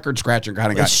like the record scratcher kind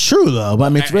of guy. It's true though. But I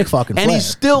mean, it's Rick fucking And Flair. he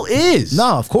still is.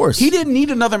 No, of course. He didn't need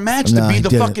another match No, to be he the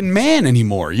didn't. fucking man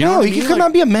anymore. You know No, what I he mean? could come Like, out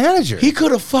and be a manager. he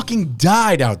could have fucking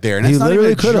died out there. And that's He not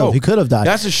literally even a could have. joke. He could have died.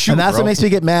 That's a shoot, and that's bro. what makes me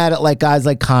get mad at like guys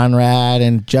like Conrad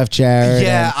and Jeff Jarrett.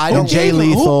 Yeah, and, I and don't- Jay Who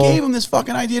gave him- Lethal. Who gave him this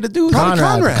fucking idea to do that?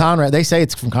 Conrad. Conrad. They say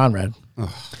it's from Conrad.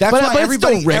 That's But- why but it's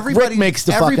still Rick. everybody Rick makes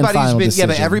the fucking everybody's final been, decision.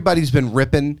 Yeah, but everybody's been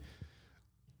ripping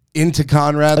into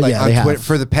Conrad like yeah, they on Twitter have.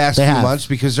 for the past They few have. months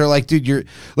because they're like, dude, you're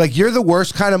the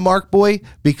worst kind of Mark boy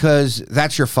because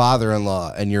that's your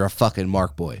father-in-law and you're a fucking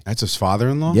Mark boy. That's his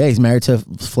father-in-law? Yeah, he's married to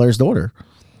Flair's daughter,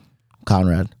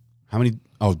 Conrad. How many?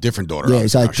 Oh, different daughter. Yeah,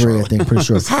 he's like 3, I think, pretty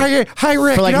sure. Hi,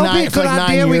 Rick. For like you know, it'd be nine- a for good like 9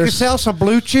 idea. We could years. sell some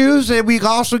blue chews, and we could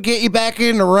also get you back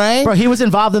in the ring. Bro, he was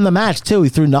involved in the match too. He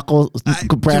threw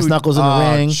brass dude, knuckles in the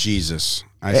Oh, ring. Jesus.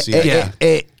 I see.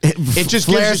 It just gives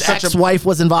Flair's you such a- ex-wife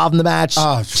was involved in the match.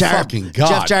 Oh, fucking God.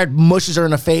 Jeff Jarrett mushes her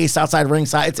in the face outside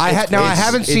ringside. I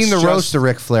haven't seen the just- roast of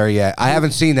Ric Flair yet. I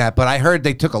haven't seen that, but I heard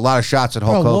they took a lot of shots at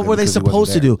Hulk Bro, Hogan. what were they because he wasn't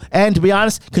supposed to there. do? And to be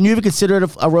honest, can you even consider it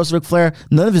a roast of Ric Flair?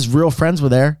 None of his real friends were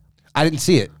there. I didn't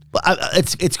see it. But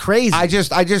it's crazy. I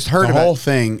just heard The about whole it.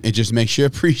 thing, it just makes you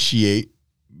appreciate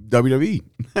WWE.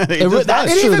 It just that's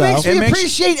does. It true, even though. makes It me makes-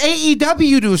 appreciate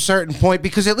AEW to a certain point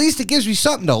because at least it gives me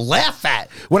something to laugh at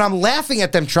when I'm laughing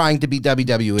at them trying to be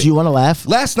WWE. Do you want to laugh?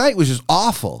 Last night was just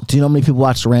awful. Do you know how many people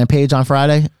watched Rampage on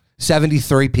Friday?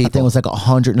 73 I think it people. was like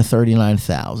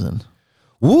 139,000.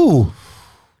 Woo.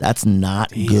 That's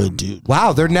not good, dude.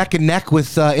 Wow, they're neck and neck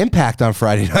with Impact on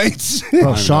Friday nights.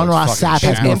 Bro, Sean know, Ross it's fucking Sapp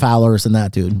has more channel. followers than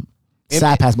that, dude.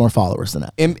 Sapp has more followers than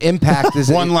that. Impact is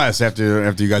One less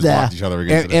after you guys blocked each other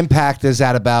again. Impact is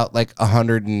at about like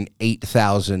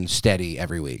 108,000 steady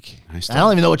every week. I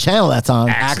don't even know what channel that's on.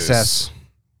 Access.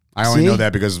 I only know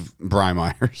that because Brian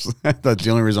Myers. That's the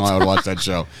only reason why I would watch that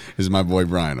show is my boy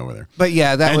Brian over there. But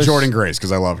yeah, that and was Jordan Grace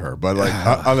because I love her. But like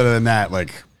other than that,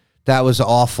 like that was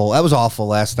awful. That was awful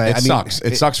last night. It sucks.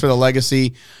 It sucks for the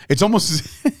legacy. It's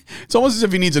almost as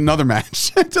if he needs another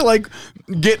match to like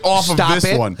get off of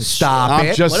this one. Stop I'm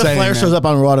it. just What if saying, Flair shows up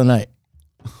on Raw tonight?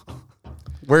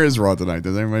 Where is Raw tonight?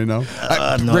 Does anybody know?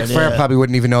 Ric Flair probably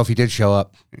wouldn't even know if he did show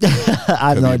up. I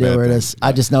have no idea where it is.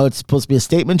 I just know it's supposed to be a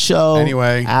statement show.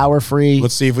 Anyway, hour free.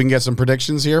 Let's see if we can get some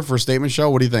predictions here for a statement show.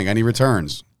 What do you think? Any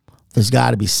returns? There's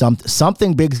got to be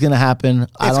something big's going to happen.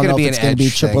 I don't know if it's going to be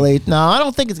Triple H. No, I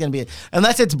don't think it's going to be.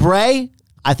 Unless it's Bray,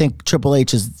 I think Triple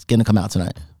H is going to come out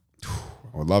tonight.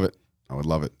 I would love it. I would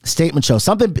love it. Statement show.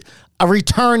 A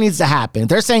return needs to happen. If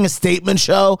they're saying a statement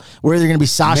show where they're going to be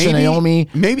Sasha and Naomi.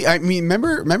 Maybe. I mean,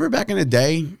 remember back in the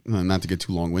day, not to get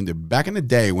too long-winded, back in the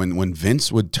day when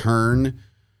Vince would turn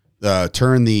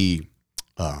the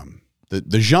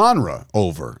genre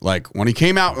over. Like when he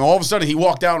came out and all of a sudden he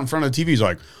walked out in front of the TV, he's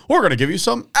like, we're going to give you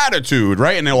some attitude,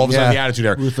 right? And then all of a sudden the attitude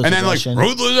there. Ruthless and then aggression. like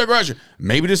ruthless aggression.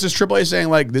 Maybe this is Triple H saying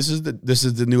like, this is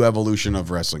the new evolution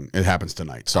of wrestling. It happens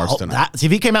tonight. Starts tonight. See,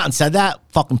 if he came out and said that,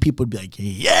 fucking people would be like,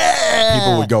 yeah.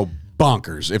 People would go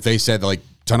bonkers if they said like,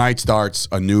 tonight starts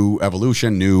a new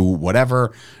evolution, new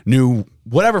whatever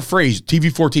phrase,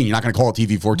 TV 14. You're not going to call it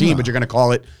TV 14, but you're going to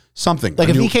call it something. Like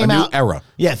if he came out, era.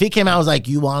 Yeah, if he came out, was like,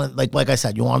 you wanted, like I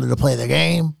said, you wanted to play the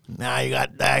game. Now you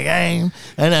got that game,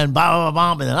 and then blah blah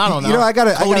blah, and then I don't know. You know, I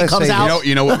gotta comes say, out.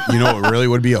 You know what really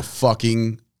would be a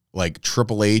fucking like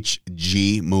Triple H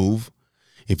G move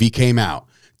if he came out.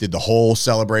 Did the whole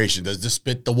celebration, does the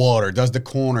spit the water, does the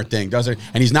corner thing, does it,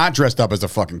 and he's not dressed up as a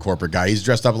fucking corporate guy. He's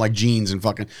dressed up in like jeans and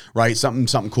fucking, right,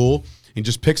 something cool, and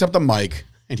just picks up the mic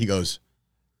and he goes,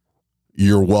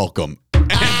 "You're welcome,"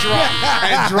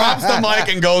 and drops the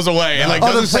mic and goes away, and like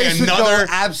doesn't say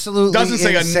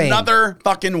another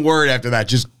fucking word after that.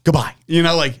 Just goodbye,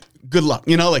 like good luck,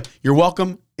 like you're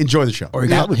welcome. Enjoy the show. Or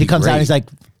he comes out and he's like,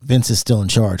 Vince is still in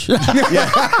charge. You love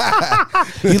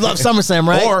SummerSlam,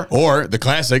 right? Or the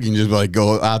classic, you can just like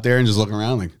go out there and just look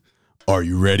around like, are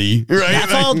you ready? Right?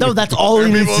 That's all. No, that's all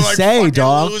he needs to say,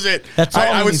 dog. Lose it. That's all.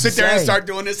 I would sit there and start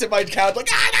doing this at my couch, like,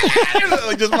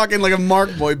 like just fucking like a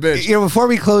Mark Boy bitch. Before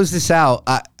we close this out,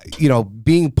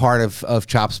 being part of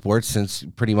Chop Sports since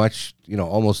pretty much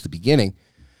almost the beginning,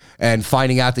 and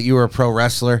finding out that you were a pro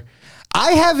wrestler,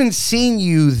 I haven't seen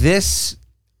you this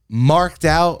marked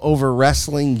out over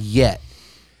wrestling yet.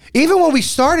 Even when we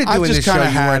started doing this show,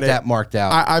 you weren't that marked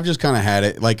out. I've just kind of had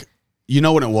it. Like, you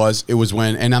know what it was? It was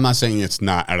when, and I'm not saying it's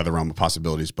not out of the realm of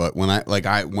possibilities, but when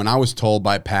I was told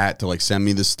by Pat to like send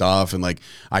me this stuff and like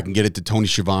I can get it to Tony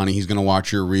Schiavone, he's gonna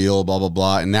watch your reel, blah blah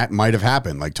blah, and that might have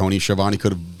happened. Like Tony Schiavone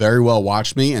could have very well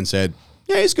watched me and said,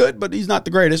 yeah, he's good, but he's not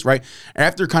the greatest, right?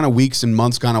 After kind of weeks and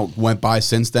months kind of went by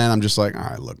since then, I'm just like, all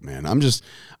right, look, man,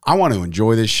 I want to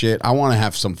enjoy this shit. I want to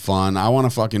have some fun. I want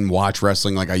to fucking watch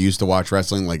wrestling like I used to watch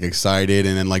wrestling, like excited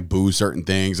and then like boo certain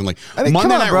things. And like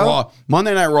Monday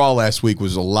Night Raw last week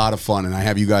was a lot of fun, and I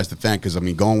have you guys to thank because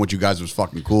going with you guys was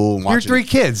fucking cool. And You're three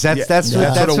kids. That's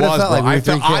what it was.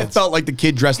 I felt like the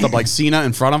kid dressed up like Cena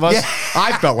in front of us.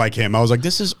 I felt like him. I was like,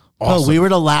 this is awesome. Oh, we were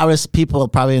the loudest people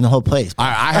probably in the whole place.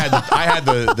 I had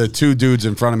the two dudes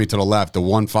in front of me to the left, the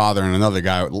one father and another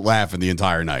guy laughing the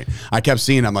entire night. I kept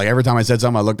seeing them. Like every time I said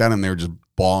something, I looked at them, they were just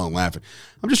bawling and laughing.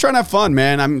 I'm just trying to have fun,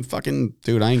 man. I'm fucking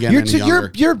dude. I ain't getting any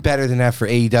younger. You're better than that for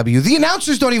AEW. The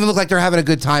announcers don't even look like they're having a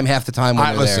good time half the time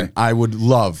when they're there. I would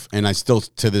love, and I still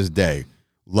to this day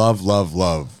love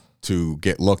to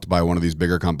get looked by one of these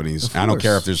bigger companies. I don't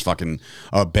care if there's fucking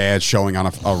a bad showing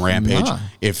on a rampage. Nah.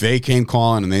 If they came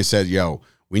calling and they said, yo,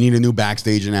 we need a new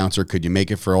backstage announcer. Could you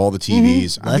make it for all the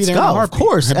TVs? Mm-hmm. Let's go. Of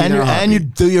course. And you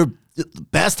do your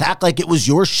best, act like it was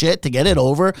your shit to get it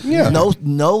over. Yeah.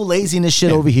 No laziness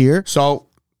shit over here. So,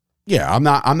 yeah, I'm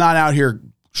not out here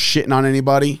shitting on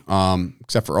anybody,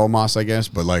 except for Omos, I guess.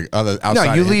 But like outside,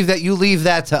 no, you leave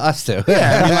that to us too.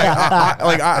 Yeah,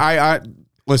 I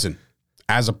listen,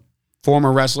 as a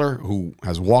former wrestler who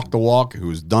has walked the walk,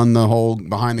 who's done the whole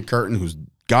behind the curtain, who's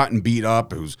gotten beat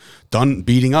up, who's done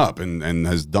beating up and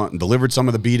has delivered some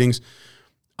of the beatings.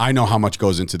 I know how much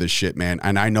goes into this shit, man.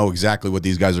 And I know exactly what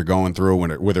these guys are going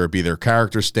through, whether it be their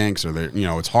character stinks or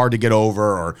it's hard to get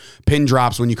over or pin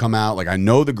drops when you come out. Like I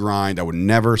know the grind. I would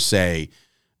never say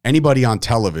anybody on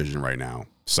television right now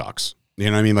sucks. You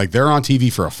know what I mean? Like, they're on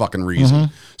TV for a fucking reason.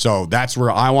 So that's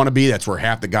where I want to be. That's where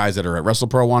half the guys that are at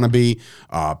WrestlePro want to be.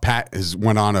 Pat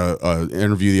went on a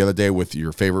interview the other day with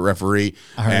your favorite referee,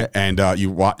 and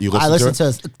you listened to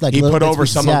it. Like, he put over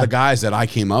some of the guys that I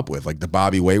came up with, like the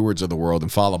Bobby Waywards of the world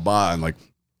and Fallah Bah, and like,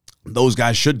 those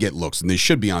guys should get looks and they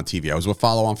should be on TV. I was with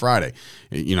Follow on Friday.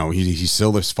 You know, he's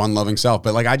still this fun-loving self,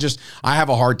 but like, I have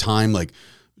a hard time like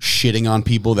shitting on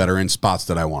people that are in spots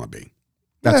that I want to be.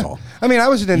 That's all. I mean, I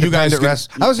was an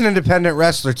independent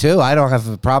wrestler too. I don't have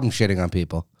a problem shitting on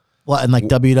people. What, in like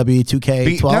WWE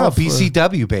 2K12? No,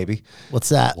 BCW, baby. What's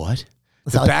that? What?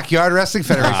 The Backyard Wrestling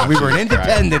Federation. We were an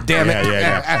independent, damn it.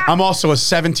 Yeah. I'm also a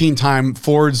 17-time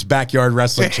Ford's Backyard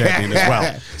Wrestling champion as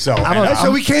well.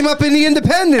 So we came up in the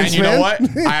independents, and you know what?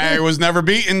 I was never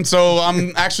beaten, so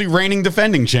I'm actually reigning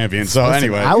defending champion. So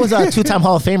anyway. I was a 2-time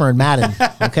Hall of Famer in Madden,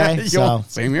 okay? So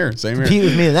same here. Compete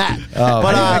with me in that.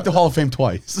 But I make the Hall of Fame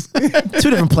twice. 2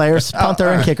 different players, punter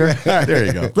and kicker. All right, there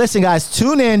you go. Listen, guys,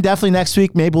 tune in definitely next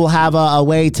week. Maybe we'll have a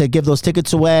way to give those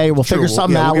tickets away. We'll figure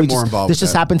something out. We'll get more involved this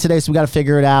just happened today, so we got to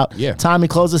figure it out. Yeah. Tommy,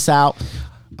 close us out.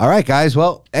 All right, guys.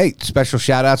 Well, hey, special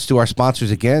shout outs to our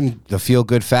sponsors again, the Feel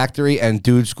Good Factory and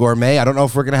Dudes Gourmet. I don't know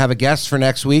if we're going to have a guest for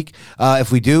next week. If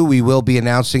we do, we will be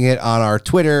announcing it on our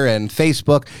Twitter and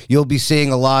Facebook. You'll be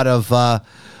seeing a lot of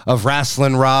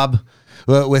Rasslin Rob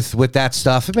with that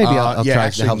stuff. And maybe I'll try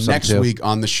to help some next too. week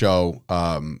on the show,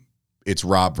 it's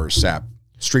Rob versus Sapp.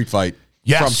 Street fight.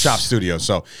 Yes. From Shop Studio.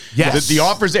 So yes. the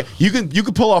offer's there. You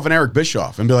could pull off an Eric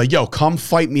Bischoff and be like, yo, come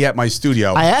fight me at my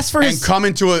studio. I asked for and come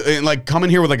in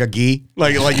here with like a gi.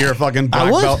 Like you're a fucking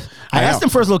black belt. I asked him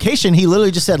for his location. He literally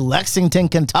just said Lexington,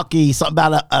 Kentucky, something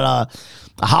about a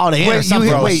Holiday Inn or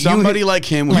something. Somebody like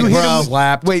him would get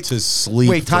slapped to sleep.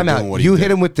 Wait, time out. You hit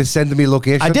him with the send me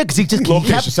location? I did, because he just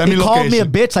he called me a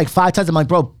bitch like 5 times. I'm like,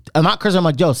 bro, I'm not cursing. I'm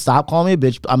like, yo, stop calling me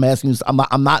a bitch. I'm asking you.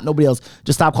 I'm not nobody else.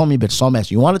 Just stop calling me a bitch. So I'm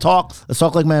asking you. Want to talk? Let's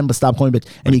talk like men, but stop calling me a bitch.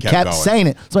 And he kept saying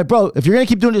it. So like, bro, if you're gonna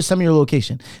keep doing this, send me your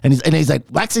location. And he's like,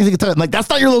 Lexington, Kentucky. I'm like, that's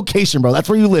not your location, bro. That's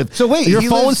where you live. So wait, your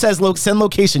phone says send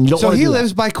location. You don't. So he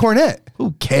lives by Cornet.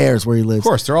 Who cares where he lives? Of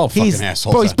course, they're all fucking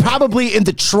assholes. Bro, he's probably in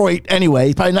Detroit anyway.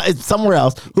 He's probably not. It's somewhere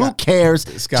else. Who cares?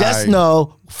 Just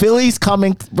know Philly's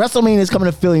coming. WrestleMania is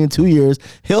coming to Philly in 2 years.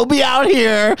 He'll be out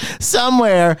here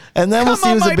somewhere, and then we'll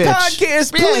see who's a bitch.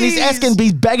 Podcast, yeah, and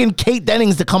he's begging Kate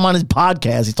Dennings to come on his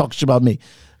podcast. He's talking shit about me.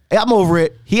 I'm over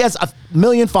it. He has 1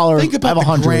 million followers. Think about I have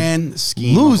 100. The grand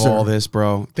scheme of all this,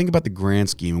 bro. Think about the grand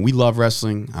scheme. We love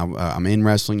wrestling. I'm in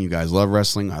wrestling. You guys love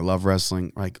wrestling. I love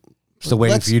wrestling. Like, still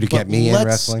waiting for you to get me in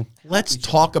wrestling. Let's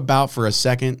talk about for a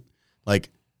second, like,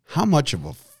 how much of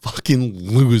a fucking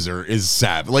loser is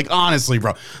Sapp. Like, honestly,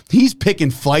 bro, he's picking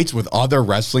fights with other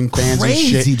wrestling fans and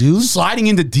shit, dude. Sliding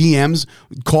into DMs,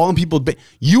 calling people.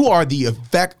 You are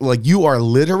you are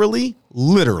literally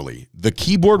the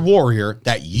keyboard warrior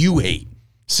that you hate.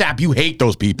 Sapp, you hate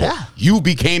those people. Yeah. You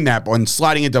became that when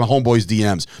sliding into homeboys'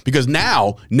 DMs. Because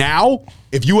now,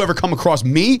 if you ever come across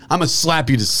me, I'm gonna slap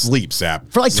you to sleep,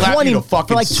 Sapp. For like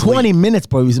 20 minutes,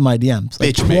 bro, he was in my DMs.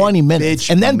 Like Bitch 20 minutes.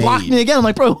 And then blocked me again. I'm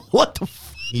like, bro, what the fuck?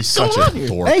 He's such a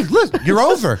dork. Hey, look, you're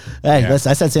over. Hey, I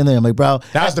said the same thing. I'm like, bro.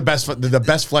 That was the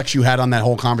best flex you had on that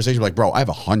whole conversation. Like, bro, I have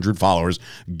 100 followers.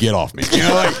 Get off me. You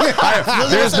know, like,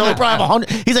 there's no problem.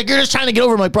 100. He's like, you're just trying to get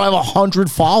over. I'm like, bro, I have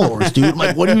 100 followers, dude. I'm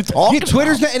like, what are you talking about?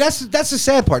 Twitter's not, that's the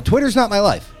sad part. Twitter's not my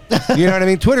life. You know what I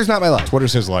mean? Twitter's not my life.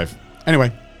 Twitter's his life.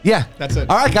 Anyway. Yeah. That's it.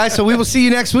 All right, guys. So we will see you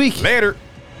next week. Later.